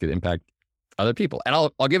 this could impact other people, and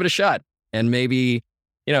I'll give it a shot. And maybe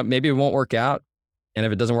it won't work out. And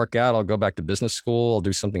if it doesn't work out, I'll go back to business school. I'll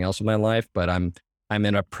do something else with my life. But I'm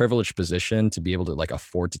in a privileged position to be able to like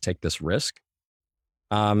afford to take this risk.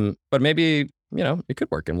 But maybe, it could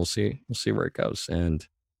work, and we'll see where it goes. And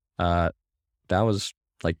that was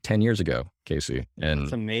like 10 years ago, Casey. And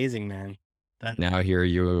it's amazing, man. Now here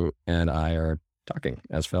you and I are talking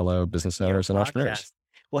as fellow business owners and entrepreneurs.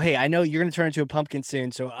 Well, hey, I know you're going to turn into a pumpkin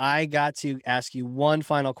soon, so I got to ask you one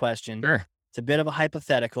final question. Sure. It's a bit of a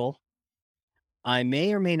hypothetical. I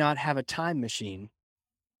may or may not have a time machine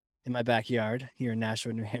in my backyard here in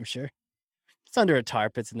Nashua, New Hampshire. It's under a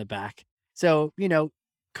tarp. It's in the back. So,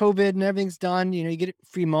 COVID and everything's done. You get a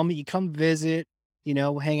free moment. You come visit,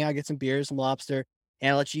 hang out, get some beers, some lobster,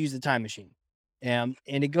 and I'll let you use the time machine. And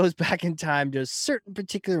it goes back in time to a certain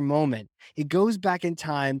particular moment. It goes back in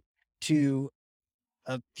time to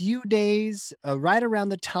a few days, right around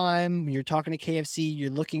the time when you're talking to KFC, you're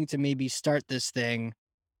looking to maybe start this thing.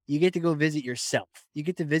 You get to go visit yourself. You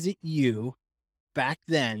get to visit you back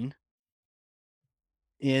then,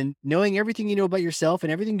 and knowing everything you know about yourself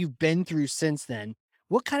and everything you've been through since then.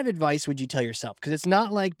 What kind of advice would you tell yourself? Because it's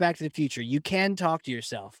not like Back to the Future. You can talk to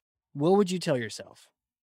yourself. What would you tell yourself?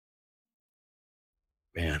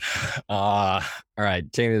 Man. All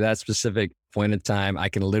right. Taking me to that specific point in time, I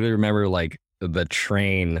can literally remember like the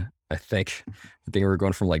train. I think we were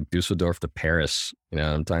going from like Dusseldorf to Paris.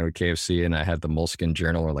 I'm talking with KFC, and I had the Moleskine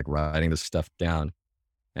journal, or like writing this stuff down.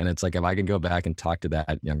 And it's like, if I can go back and talk to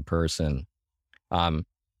that young person,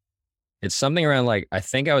 it's something around like, I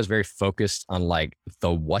think I was very focused on like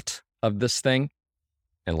the what of this thing,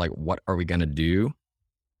 and like, what are we going to do?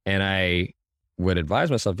 And I would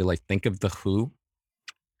advise myself to like, think of the who,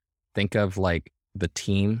 think of like the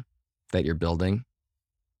team that you're building,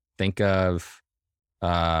 think of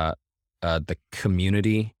the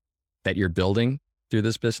community that you're building through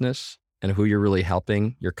this business, and who you're really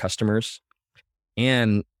helping, your customers.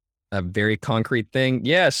 And a very concrete thing.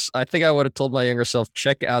 Yes, I think I would have told my younger self,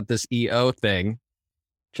 check out this EO thing,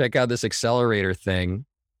 check out this accelerator thing,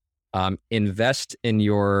 invest in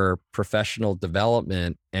your professional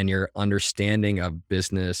development and your understanding of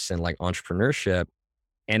business and like entrepreneurship,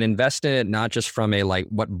 and invest in it not just from a like,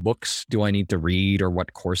 what books do I need to read or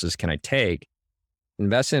what courses can I take?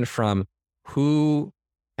 Invest in it from, who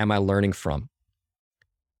am I learning from,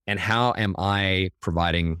 and how am I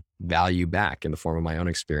providing value back in the form of my own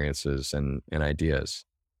experiences and ideas.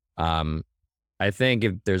 I think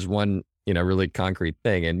if there's one, really concrete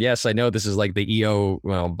thing, and yes, I know this is like the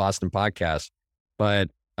Boston podcast, but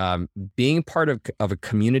being part of a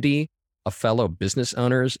community of fellow business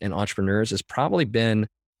owners and entrepreneurs has probably been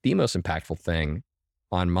the most impactful thing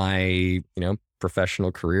on my,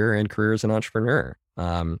 professional career and career as an entrepreneur.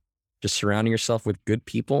 Just surrounding yourself with good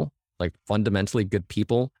people, like fundamentally good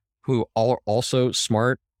people who are also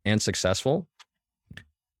smart and successful.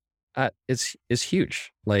 It's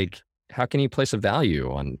huge. Like, how can you place a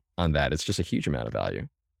value on that? It's just a huge amount of value.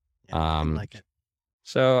 Yeah, I like it.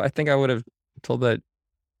 So I think I would have told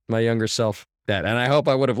my younger self that, and I hope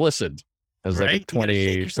I would have listened as like a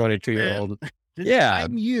 22-year-old. Yeah.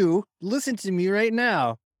 I'm you. Listen to me right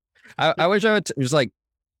now. I wish I would, it was like,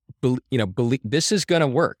 believe this is going to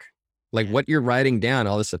work. Like what you're writing down,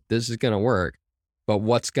 all this stuff, this is going to work. But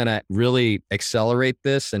what's going to really accelerate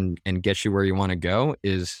this and get you where you want to go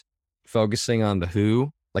is focusing on the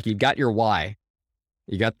who. Like you got your why.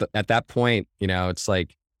 You got at that point, it's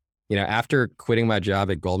like, after quitting my job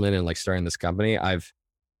at Goldman and like starting this company, I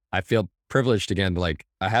feel privileged again. Like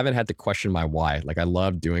I haven't had to question my why. Like I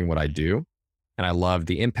love doing what I do. And I love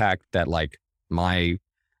the impact that like my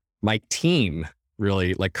team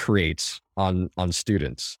really like creates on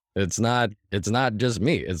students. It's not just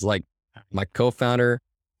me. It's like my co-founder,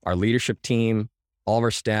 our leadership team, all of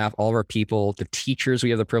our staff, all of our people, the teachers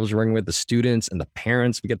we have the privilege of working with, the students and the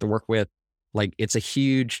parents we get to work with. Like it's a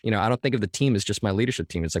huge, I don't think of the team as just my leadership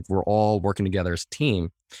team. It's like we're all working together as a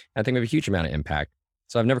team. I think we have a huge amount of impact.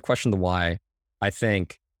 So I've never questioned the why. I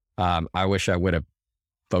think I wish I would have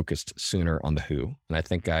focused sooner on the who. And I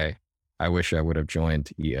think I wish I would have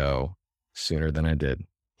joined EO sooner than I did.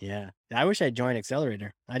 Yeah. I wish I joined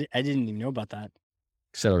Accelerator. I didn't even know about that.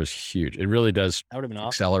 Accelerator is huge. It really does that would have been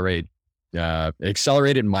awesome.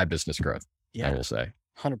 Accelerated my business growth. Yeah, I will say.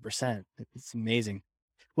 100%. It's amazing.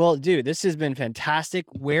 Well, dude, this has been fantastic.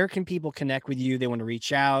 Where can people connect with you? They want to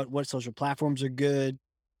reach out. What social platforms are good?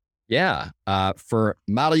 Yeah. For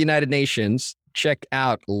Model United Nations, check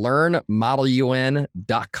out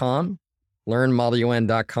learnmodelun.com.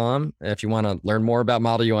 Learnmodelun.com if you want to learn more about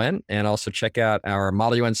Model UN, and also check out our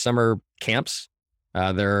Model UN summer camps.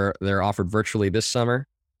 They're offered virtually this summer,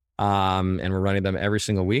 and we're running them every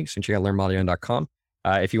single week. So check out learnmodelun.com.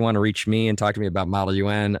 If you want to reach me and talk to me about Model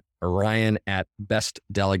UN, Ryan at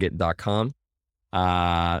bestdelegate.com.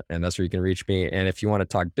 And that's where you can reach me. And if you want to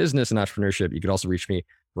talk business and entrepreneurship, you can also reach me,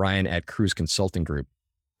 Ryan at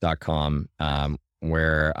cruiseconsultinggroup.com,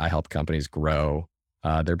 where I help companies grow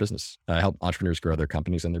their business. I help entrepreneurs grow their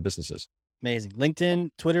companies and their businesses. Amazing. LinkedIn,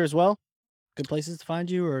 Twitter as well? Good places to find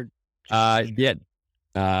you, or? Email.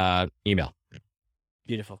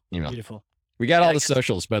 Beautiful. Email. Beautiful. We got all the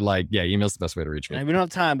socials, but email's the best way to reach me. We don't have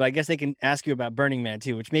time, but I guess they can ask you about Burning Man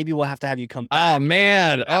too, which maybe we'll have to have you come back. Oh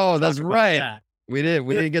man. Oh, that's right. That. We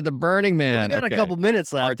didn't get the Burning Man. We got a couple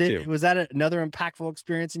minutes left. Was that another impactful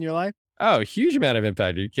experience in your life? Oh, huge amount of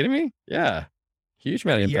impact. Are you kidding me? Yeah. Huge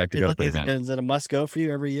amount of impact to go to Burning Man. Is it a must go for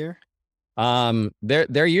you every year? There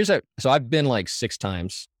are years so I've been like 6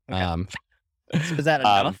 times. Okay. So is that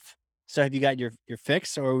enough? So have you got your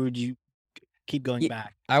fix, or would you keep going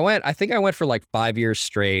back? I think I went for like 5 years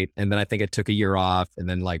straight, and then I think I took a year off and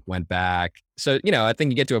then like went back. So, I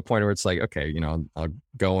think you get to a point where it's like, okay, I'll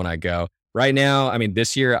go when I go. Right now, I mean,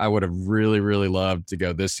 this year I would have really, really loved to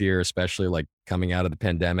go this year, especially like coming out of the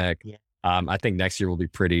pandemic. Yeah. I think next year will be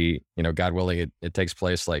pretty, God willing, it takes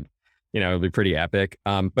place like, it'll be pretty epic.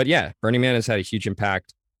 But yeah, Burning Man has had a huge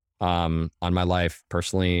impact on my life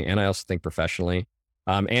personally, and I also think professionally.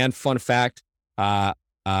 And fun fact,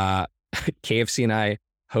 KFC and I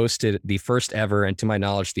hosted the first ever, and to my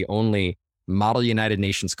knowledge, the only Model United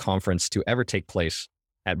Nations conference to ever take place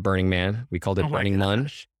at Burning Man. We called it Burning Man.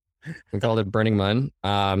 We called it Burning Man.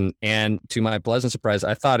 And to my pleasant surprise,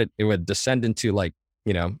 I thought it would descend into like,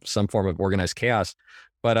 some form of organized chaos.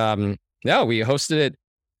 But no, we hosted it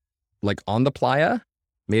like on the playa,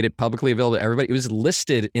 made it publicly available to everybody. It was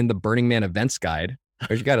listed in the Burning Man events guide.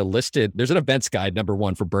 There's an events guide, number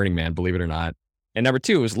 1 for Burning Man, believe it or not. And number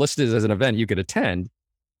 2, it was listed as an event you could attend.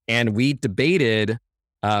 And we debated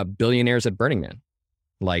billionaires at Burning Man.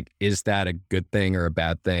 Like, is that a good thing or a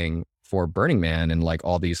bad thing for Burning Man and like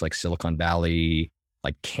all these like Silicon Valley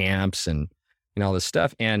like camps and all this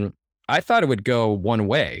stuff? And I thought it would go one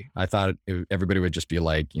way. I thought everybody would just be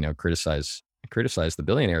like, criticize the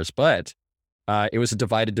billionaires, but it was a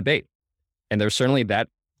divided debate. And there's certainly that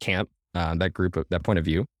camp, that group, that point of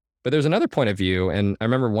view. But there's another point of view. And I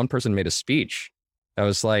remember one person made a speech that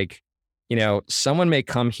was like, someone may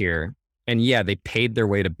come here And yeah, they paid their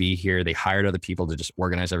way to be here. They hired other people to just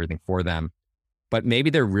organize everything for them. But maybe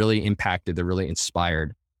they're really impacted, they're really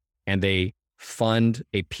inspired, and they fund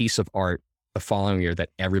a piece of art the following year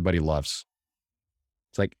that everybody loves.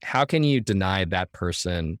 It's like, how can you deny that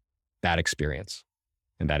person that experience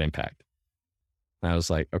and that impact? And I was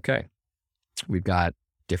like, okay, we've got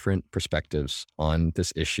different perspectives on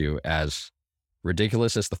this issue. As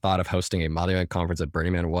ridiculous as the thought of hosting a Model UN conference at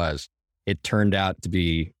Burning Man was, it turned out to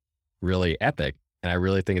be really epic. And I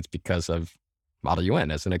really think it's because of Model UN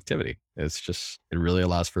as an activity. It's just, it really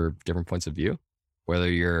allows for different points of view, whether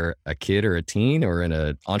you're a kid or a teen or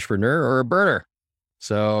an entrepreneur or a burner.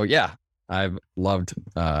 So yeah, I've loved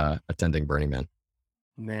attending Burning Man.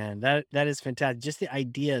 Man, that is fantastic. Just the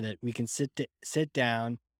idea that we can sit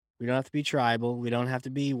down. We don't have to be tribal. We don't have to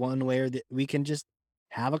be one way or we can just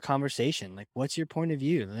have a conversation. Like, what's your point of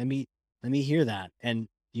view? Let me hear that. And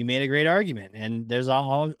you made a great argument. And there's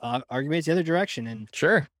all arguments the other direction. And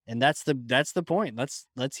Sure. and that's the point.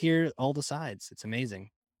 Let's hear all the sides. It's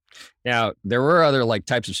amazing. Now, there were other like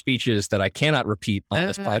types of speeches that I cannot repeat on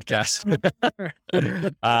this podcast.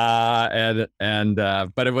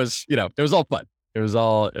 But it was, it was all fun. It was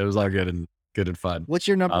all good and fun. What's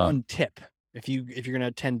your number one tip? If you're going to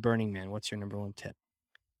attend Burning Man, what's your number one tip?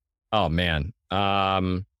 Oh man.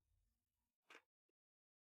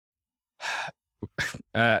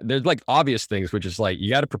 There's like obvious things, which is like, you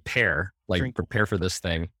got to prepare for this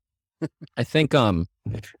thing. I think, I don't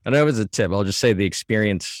know if it's a tip. I'll just say the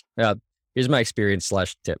experience. Here's my experience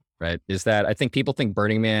 / tip, right? Is that I think people think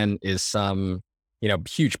Burning Man is some,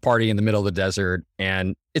 huge party in the middle of the desert.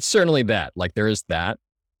 And it's certainly that, like there is that,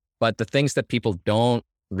 but the things that people don't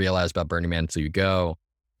realize about Burning Man until you go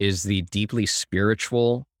is the deeply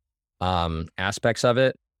spiritual, aspects of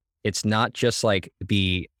it. It's not just like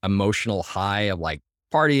the emotional high of like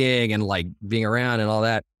partying and like being around and all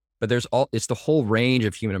that, but it's the whole range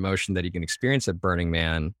of human emotion that you can experience at Burning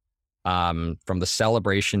Man, from the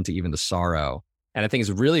celebration to even the sorrow. And I think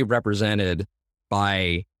it's really represented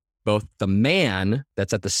by both the man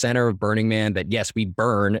that's at the center of Burning Man, that yes, we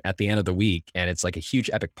burn at the end of the week and it's like a huge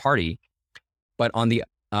epic party. But on the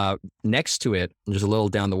next to it, just a little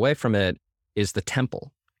down the way from it, is the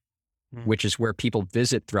temple, which is where people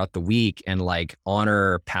visit throughout the week and like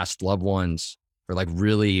honor past loved ones, or like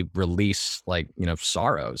really release like,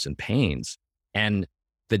 sorrows and pains. And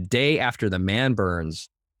the day after the man burns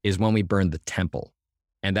is when we burn the temple.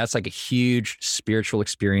 And that's like a huge spiritual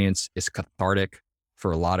experience. It's cathartic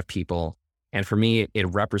for a lot of people. And for me, it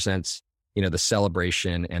represents, the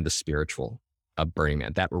celebration and the spiritual of Burning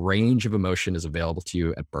Man. That range of emotion is available to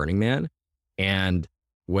you at Burning Man. And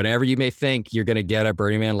whatever you may think you're going to get at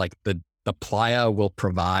Burning Man, like the playa will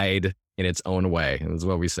provide in its own way. And that's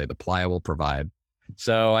what we say, the playa will provide.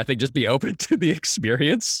 So I think just be open to the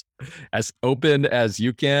experience, as open as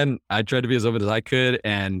you can. I tried to be as open as I could.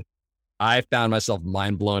 And I found myself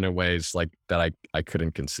mind blown in ways like that I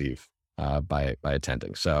couldn't conceive by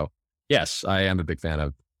attending. So yes, I am a big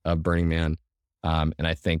fan of Burning Man. And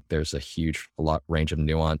I think there's a lot range of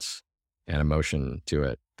nuance and emotion to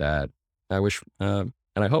it that I wish, and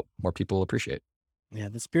I hope more people appreciate. Yeah,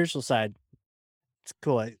 the spiritual side, it's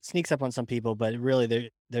cool. It sneaks up on some people, but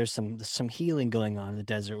really there's some healing going on in the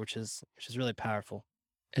desert, which is really powerful.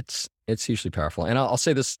 It's hugely powerful. And I'll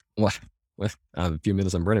say this with a few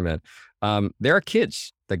minutes on Burning Man. There are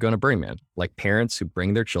kids that go to Burning Man, like parents who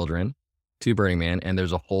bring their children to Burning Man. And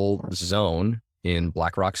there's a whole zone in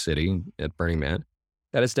Black Rock City at Burning Man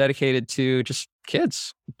that is dedicated to just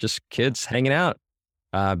kids hanging out,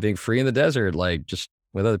 being free in the desert, like just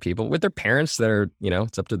with other people, with their parents that are,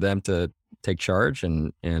 it's up to them to take charge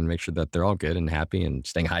and make sure that they're all good and happy and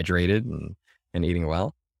staying hydrated and eating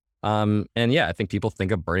well. And yeah, I think people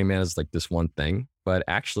think of Burning Man as like this one thing, but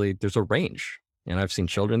actually there's a range. And I've seen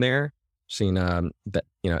children there, seen,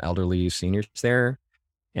 elderly seniors there,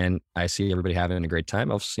 and I see everybody having a great time.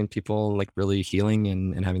 I've seen people like really healing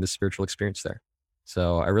and having this spiritual experience there.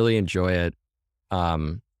 So I really enjoy it,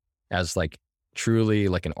 as like truly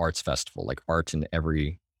like an arts festival, like art in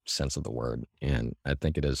every sense of the word. And I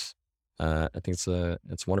think it is, I think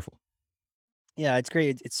it's wonderful. Yeah, it's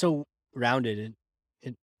great. It's so rounded,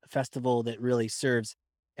 and a festival that really serves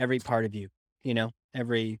every part of you,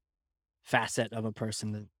 every facet of a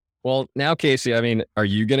person. Well, now, Casey, I mean, are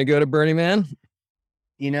you going to go to Burning Man?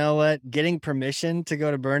 You know what? Getting permission to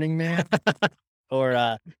go to Burning Man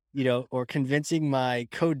or, or convincing my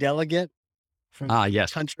co-delegate from the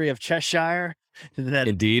country of Cheshire that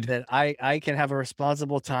indeed that I can have a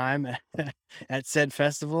responsible time at said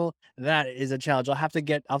festival. That is a challenge. I'll have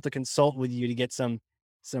to consult with you to get some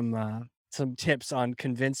tips on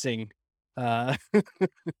convincing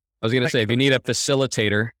I was going to say, if you need a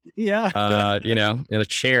facilitator, Yeah. in a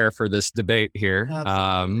chair for this debate here,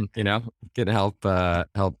 Absolutely. can help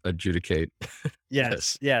adjudicate Yes.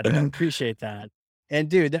 this. Yes. I appreciate that. And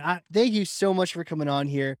dude, thank you so much for coming on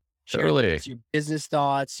here, sharing Totally. your business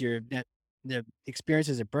thoughts, the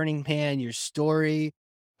experiences at Burning Man, your story,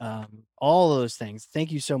 all those things.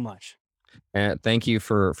 Thank you so much. And thank you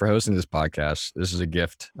for hosting this podcast. This is a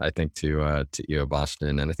gift, I think, to EO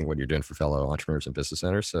Boston, and I think what you're doing for fellow entrepreneurs and business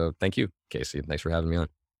owners. So thank you, Casey. Thanks for having me on.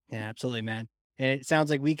 Yeah, absolutely, man. And it sounds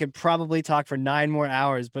like we could probably talk for 9 more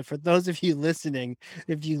hours, but for those of you listening,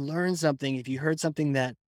 if you learned something, if you heard something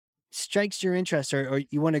that strikes your interest or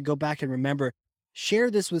you want to go back and remember, share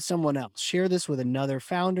this with someone else. Share this with another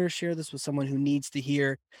founder. Share this with someone who needs to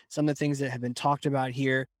hear some of the things that have been talked about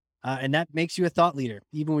here. And that makes you a thought leader,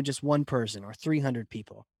 even with just one person or 300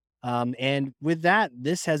 people. And with that,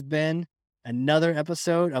 this has been another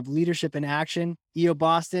episode of Leadership in Action, EO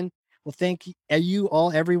Boston. Well, thank you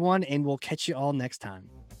all, everyone, and we'll catch you all next time.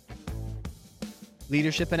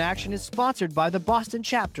 Leadership in Action is sponsored by the Boston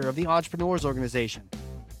chapter of the Entrepreneurs Organization.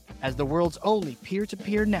 As the world's only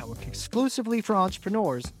peer-to-peer network exclusively for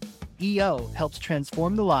entrepreneurs, EO helps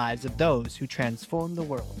transform the lives of those who transform the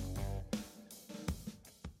world.